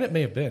 Okay, and it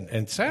may have been.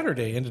 And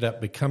Saturday ended up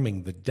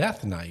becoming the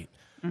death night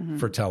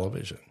for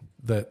television.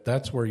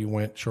 That's where you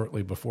went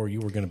shortly before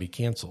you were going to be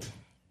canceled.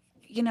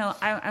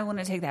 I want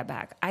to take that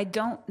back. I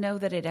don't know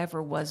that it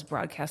ever was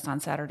broadcast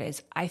on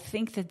Saturdays. I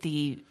think that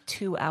the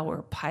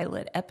 2-hour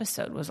pilot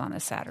episode was on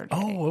a Saturday.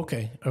 Oh,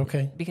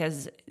 okay.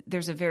 Because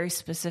there's a very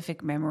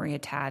specific memory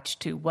attached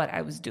to what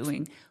I was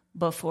doing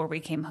before we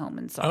came home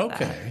and saw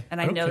that.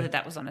 And I know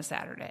that was on a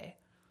Saturday.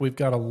 We've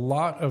got a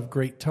lot of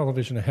great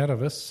television ahead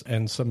of us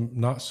and some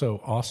not so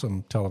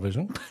awesome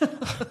television.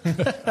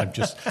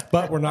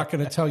 But we're not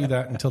going to tell you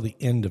that until the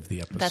end of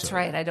the episode. That's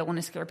right. I don't want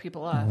to scare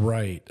people off.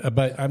 Right.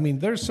 But I mean,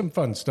 there's some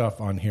fun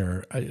stuff on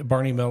here.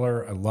 Barney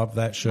Miller, I love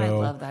that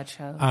show. I love that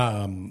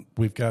show.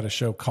 We've got a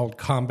show called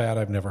Combat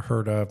I've never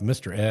heard of.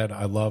 Mr. Ed,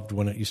 I loved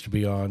when it used to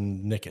be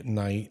on Nick at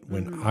Night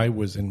when I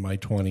was in my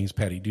 20s.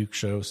 Patty Duke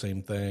show,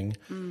 same thing.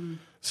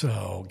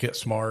 So Get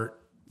Smart.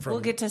 We'll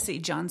get to see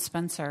John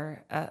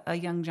Spencer, a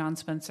young John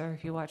Spencer,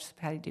 if you watch the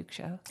Patty Duke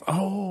show.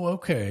 Oh,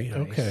 okay.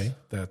 Nice. Okay.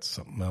 That's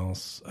something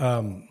else.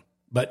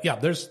 But yeah,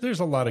 there's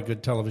a lot of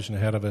good television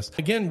ahead of us.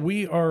 Again,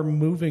 we are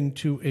moving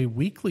to a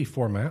weekly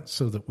format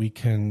so that we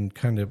can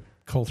kind of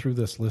cull through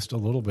this list a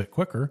little bit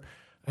quicker.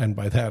 And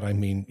by that, I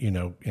mean,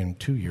 in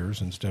 2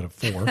 years instead of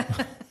 4.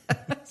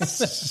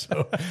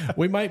 So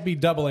we might be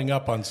doubling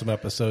up on some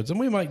episodes, and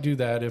we might do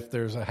that if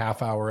there's a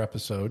half-hour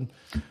episode.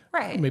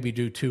 Right. Maybe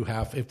do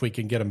if we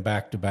can get them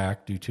back to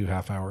back, do 2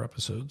 half-hour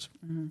episodes.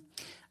 Mm-hmm.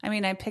 I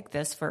mean, I picked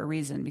this for a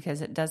reason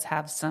because it does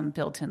have some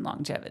built-in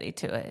longevity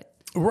to it.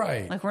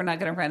 Right. Like, we're not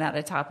going to run out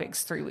of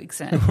topics 3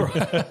 weeks in.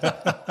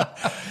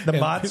 The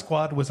Mod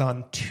Squad was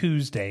on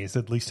Tuesdays,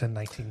 at least in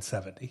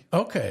 1970.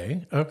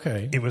 Okay.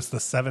 It was the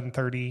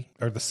 7:30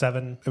 or the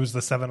 7. It was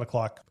the 7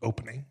 o'clock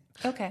opening.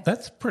 Okay.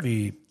 That's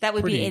pretty. That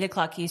would pretty, be 8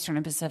 o'clock Eastern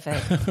and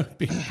Pacific.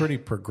 Being pretty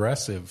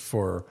progressive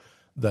for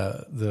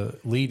the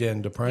lead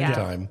in to prime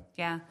time.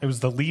 Yeah. It was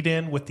the lead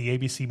in with the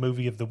ABC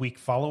movie of the week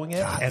following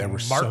it. God, there and were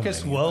so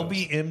Marcus many of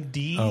Welby,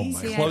 MD,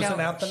 my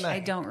closing out the night. I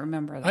don't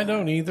remember that. I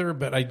don't either,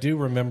 but I do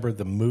remember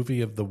the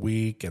movie of the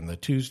week and the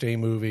Tuesday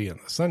movie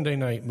and the Sunday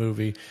night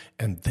movie,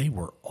 and they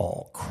were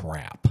all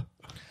crap.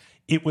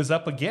 It was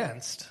up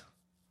against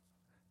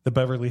the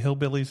Beverly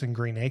Hillbillies and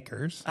Green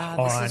Acres on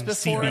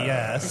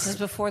CBS. This is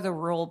before the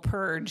rural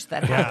purge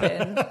that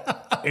happened.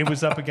 It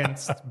was up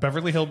against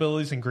Beverly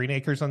Hillbillies and Green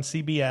Acres on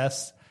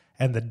CBS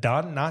and the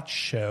Don Knotts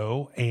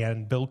Show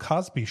and Bill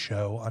Cosby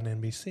Show on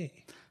NBC.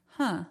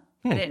 I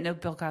didn't know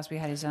Bill Cosby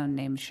had his own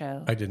named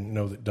show I didn't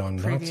know that Don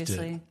Knotts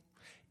previously. did.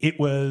 It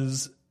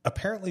was,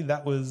 apparently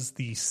that was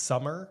the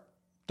summer.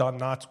 Don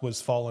Knotts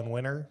was fall and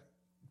winter.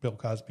 Bill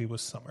Cosby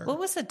was summer. What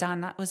was it,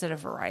 Don Knotts? Was it a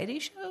variety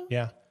show?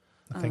 Yeah,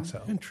 I think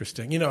so.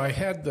 Interesting. I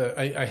had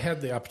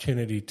the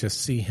opportunity to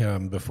see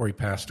him before he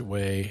passed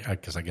away,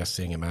 because I guess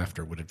seeing him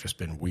after would have just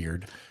been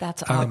weird.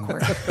 That's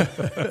awkward.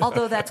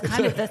 Although that's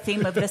kind of the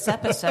theme of this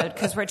episode,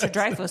 because Richard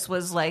Dreyfuss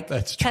was like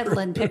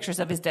peddling pictures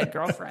of his dead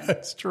girlfriend.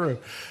 That's true.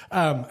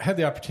 Had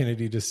the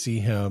opportunity to see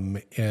him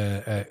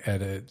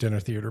at a dinner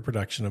theater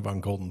production of On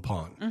Golden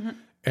Pond,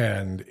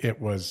 and it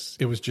was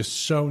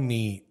just so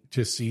neat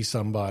to see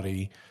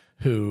somebody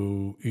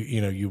who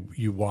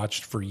you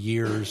watched for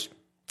years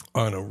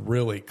on a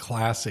really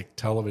classic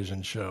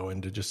television show,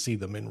 and to just see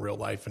them in real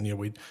life. And,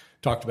 we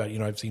talked about,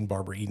 I've seen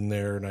Barbara Eden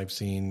there, and I've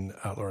seen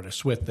Loretta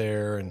Swit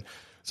there, and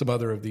some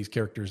other of these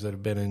characters that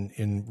have been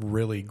in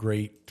really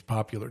great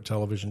popular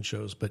television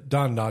shows. But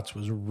Don Knotts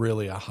was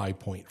really a high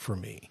point for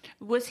me.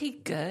 Was he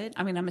good?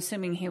 I mean, I'm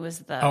assuming he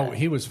was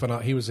he was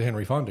phenomenal. He was a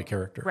Henry Fonda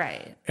character.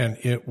 Right. And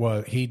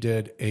he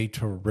did a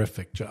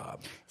terrific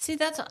job. See,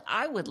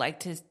 I would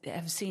like to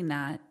have seen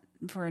that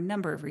for a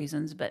number of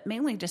reasons, but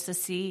mainly just to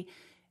see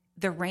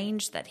the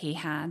range that he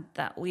had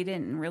that we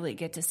didn't really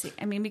get to see.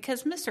 I mean,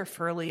 because Mr.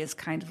 Furley is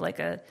kind of like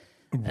a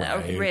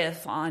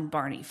riff on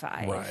Barney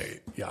Fife.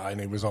 Right. Yeah, and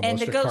it was almost and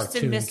the Ghost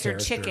in Mr.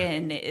 Character.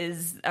 Chicken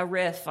is a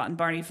riff on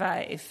Barney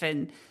Fife,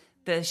 and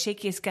the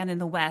Shakiest Gun in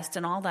the West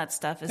and all that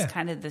stuff is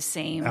kind of the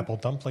same. Apple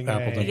Dumpling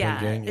Gang.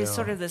 Gang, it's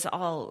sort of this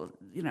all,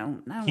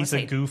 he's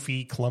a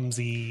goofy,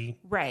 clumsy.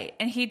 Right.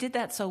 And he did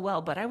that so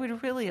well, but I would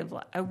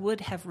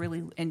have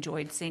really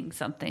enjoyed seeing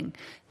something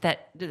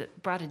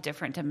that brought a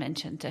different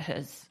dimension to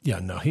his. Yeah,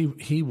 no,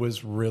 he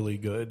was really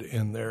good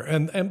in there.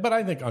 But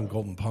I think On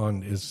Golden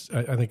Pond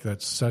I think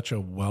that's such a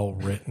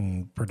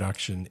well-written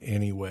production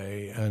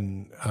anyway.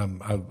 And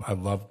I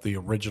love the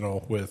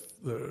original with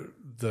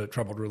the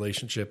troubled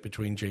relationship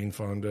between Jane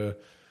Fonda,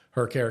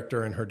 her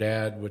character, and her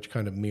dad, which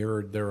kind of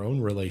mirrored their own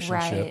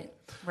relationship.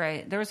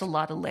 Right. There was a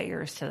lot of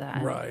layers to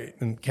that. Right.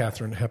 And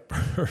Katharine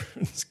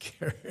Hepburn's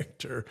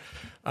character,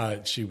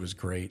 she was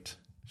great.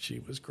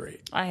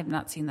 I have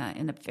not seen that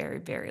in a very,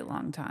 very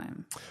long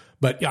time.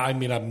 But yeah, I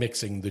mean, I'm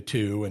mixing the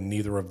two, and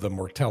neither of them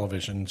were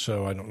television,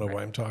 so I don't know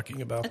why I'm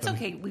talking about It's them.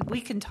 okay.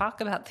 We can talk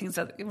about things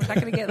that we're not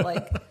going to get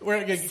we're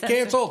going to get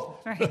canceled.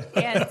 Right.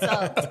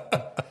 Canceled.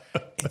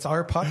 It's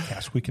our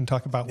podcast. We can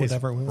talk about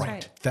whatever we want.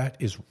 Right. That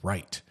is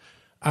right.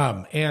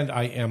 And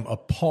I am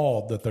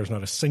appalled that there's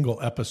not a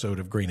single episode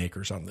of Green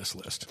Acres on this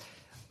list.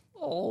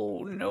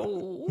 Oh,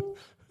 no.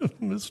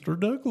 Mr.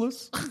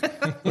 Douglas.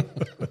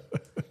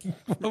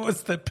 What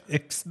was the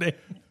pig's name?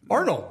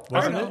 Arnold,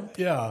 wasn't it?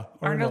 Yeah.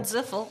 Arnold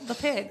Ziffel, the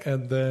pig.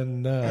 And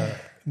then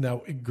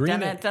now Green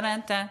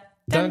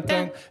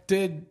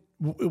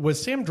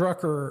was Sam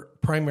Drucker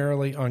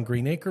primarily on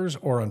Green Acres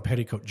or on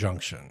Petticoat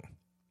Junction?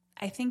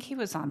 I think he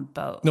was on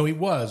both. No, he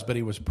was, but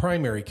he was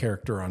primary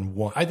character on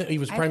one. I think he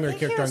was primary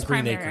character on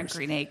Green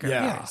Acres.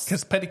 Yeah,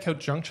 because Petticoat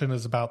Junction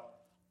is about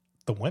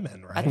the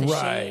women, right? At the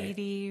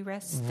shady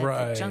rest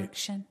at the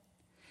junction.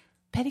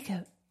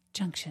 Petticoat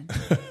Junction.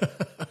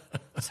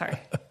 Sorry.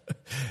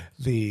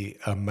 The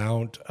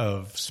amount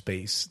of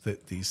space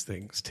that these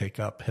things take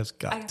up has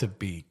got to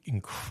be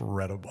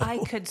incredible. I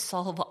could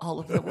solve all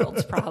of the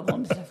world's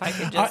problems if I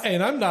could just...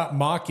 and I'm not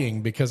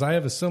mocking, because I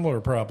have a similar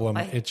problem.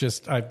 It's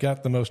just I've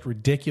got the most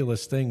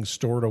ridiculous things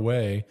stored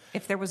away.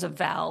 If there was a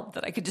valve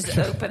that I could just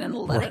open and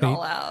let it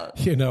all out.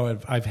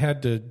 I've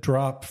had to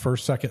drop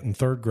first, second, and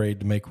third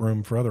grade to make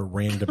room for other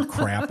random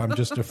crap. I'm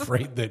just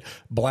afraid that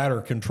bladder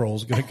control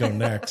is going to go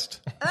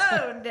next.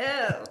 Oh,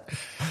 no.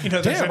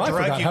 There's a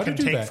drug you can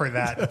take for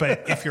that, but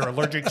if you're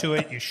allergic to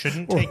it, you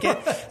shouldn't take it,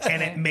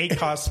 and it may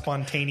cause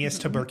spontaneous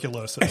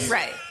tuberculosis.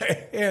 Right.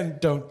 And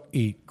don't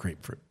eat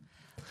grapefruit.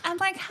 I'm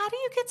like, how do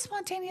you get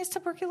spontaneous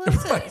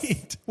tuberculosis?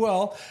 Right.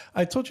 Well,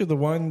 I told you the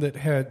one that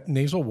had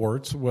nasal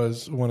warts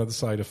was one of the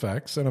side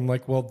effects. And I'm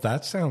like, well,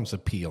 that sounds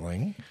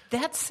appealing.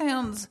 That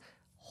sounds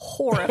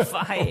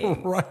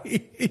horrifying.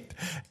 Right.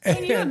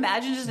 Can you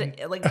imagine just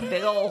a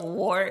big old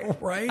wart?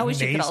 Right. I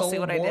wish you could all see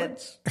what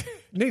warts? I did.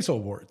 Nasal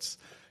warts.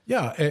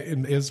 Yeah,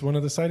 it is one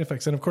of the side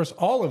effects. And of course,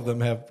 all of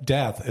them have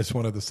death as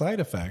one of the side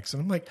effects.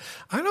 And I'm like,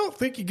 I don't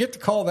think you get to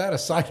call that a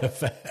side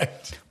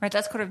effect. Right.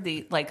 That's kind of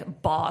the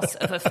boss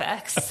of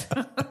effects.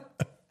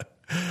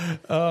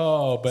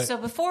 But So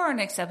before our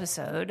next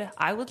episode,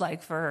 I would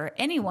like for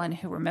anyone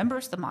who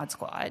remembers the Mod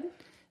Squad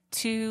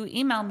to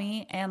email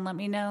me and let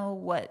me know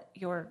what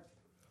your...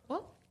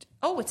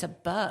 Oh, it's a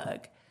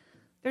bug.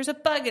 There's a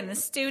bug in the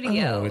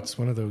studio. oh, it's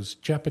one of those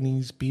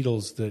Japanese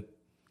beetles that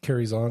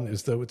carries on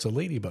as though it's a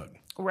ladybug.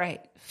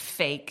 Right.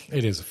 Fake.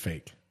 It is a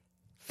fake.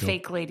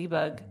 Fake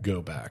ladybug.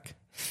 Go back.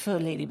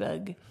 Faux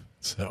ladybug.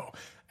 So,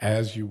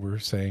 as you were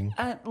saying,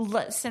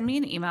 Send me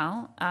an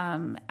email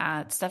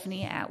at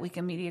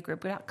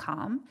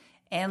Stephanie@weekendmediagroup.com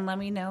and let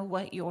me know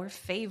what your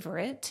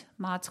favorite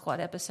Mod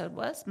Squad episode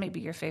was. Maybe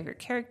your favorite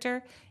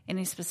character.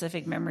 Any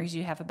specific memories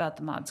you have about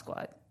the Mod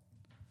Squad.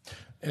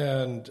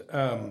 and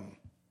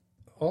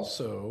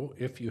also,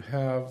 if you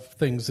have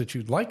things that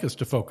you'd like us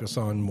to focus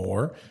on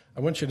more,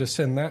 I want you to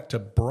send that to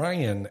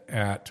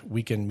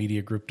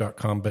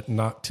Brian@weekendmediagroup.com, but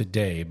not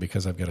today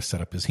because I've got to set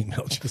up his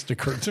email. It just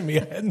occurred to me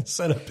I hadn't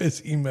set up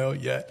his email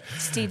yet.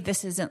 Steve,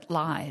 this isn't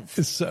live.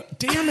 So,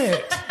 damn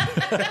it.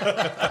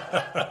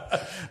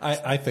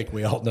 I think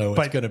we all know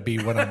it's going to be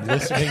when I'm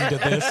listening to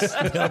this.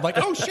 I'm like,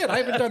 oh, shit, I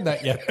haven't done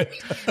that yet.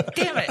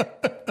 Damn it.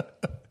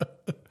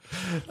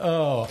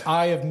 Oh,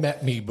 I have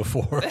met me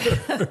before.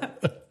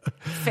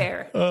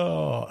 Fair.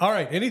 Oh, all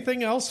right.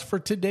 Anything else for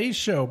today's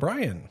show,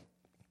 Brian?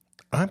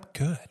 I'm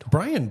good.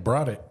 Brian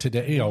brought it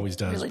today. He always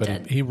does, Really but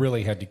did. he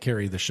really had to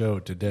carry the show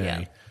today.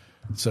 Yeah.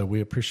 So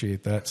we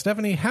appreciate that.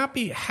 Stephanie,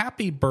 happy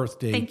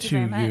birthday Thank you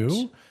to very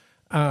you.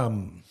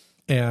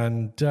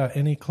 And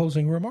any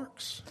closing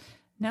remarks?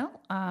 No,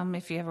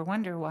 if you ever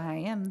wonder why I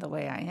am the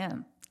way I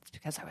am, it's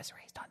because I was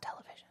raised on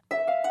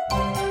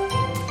television.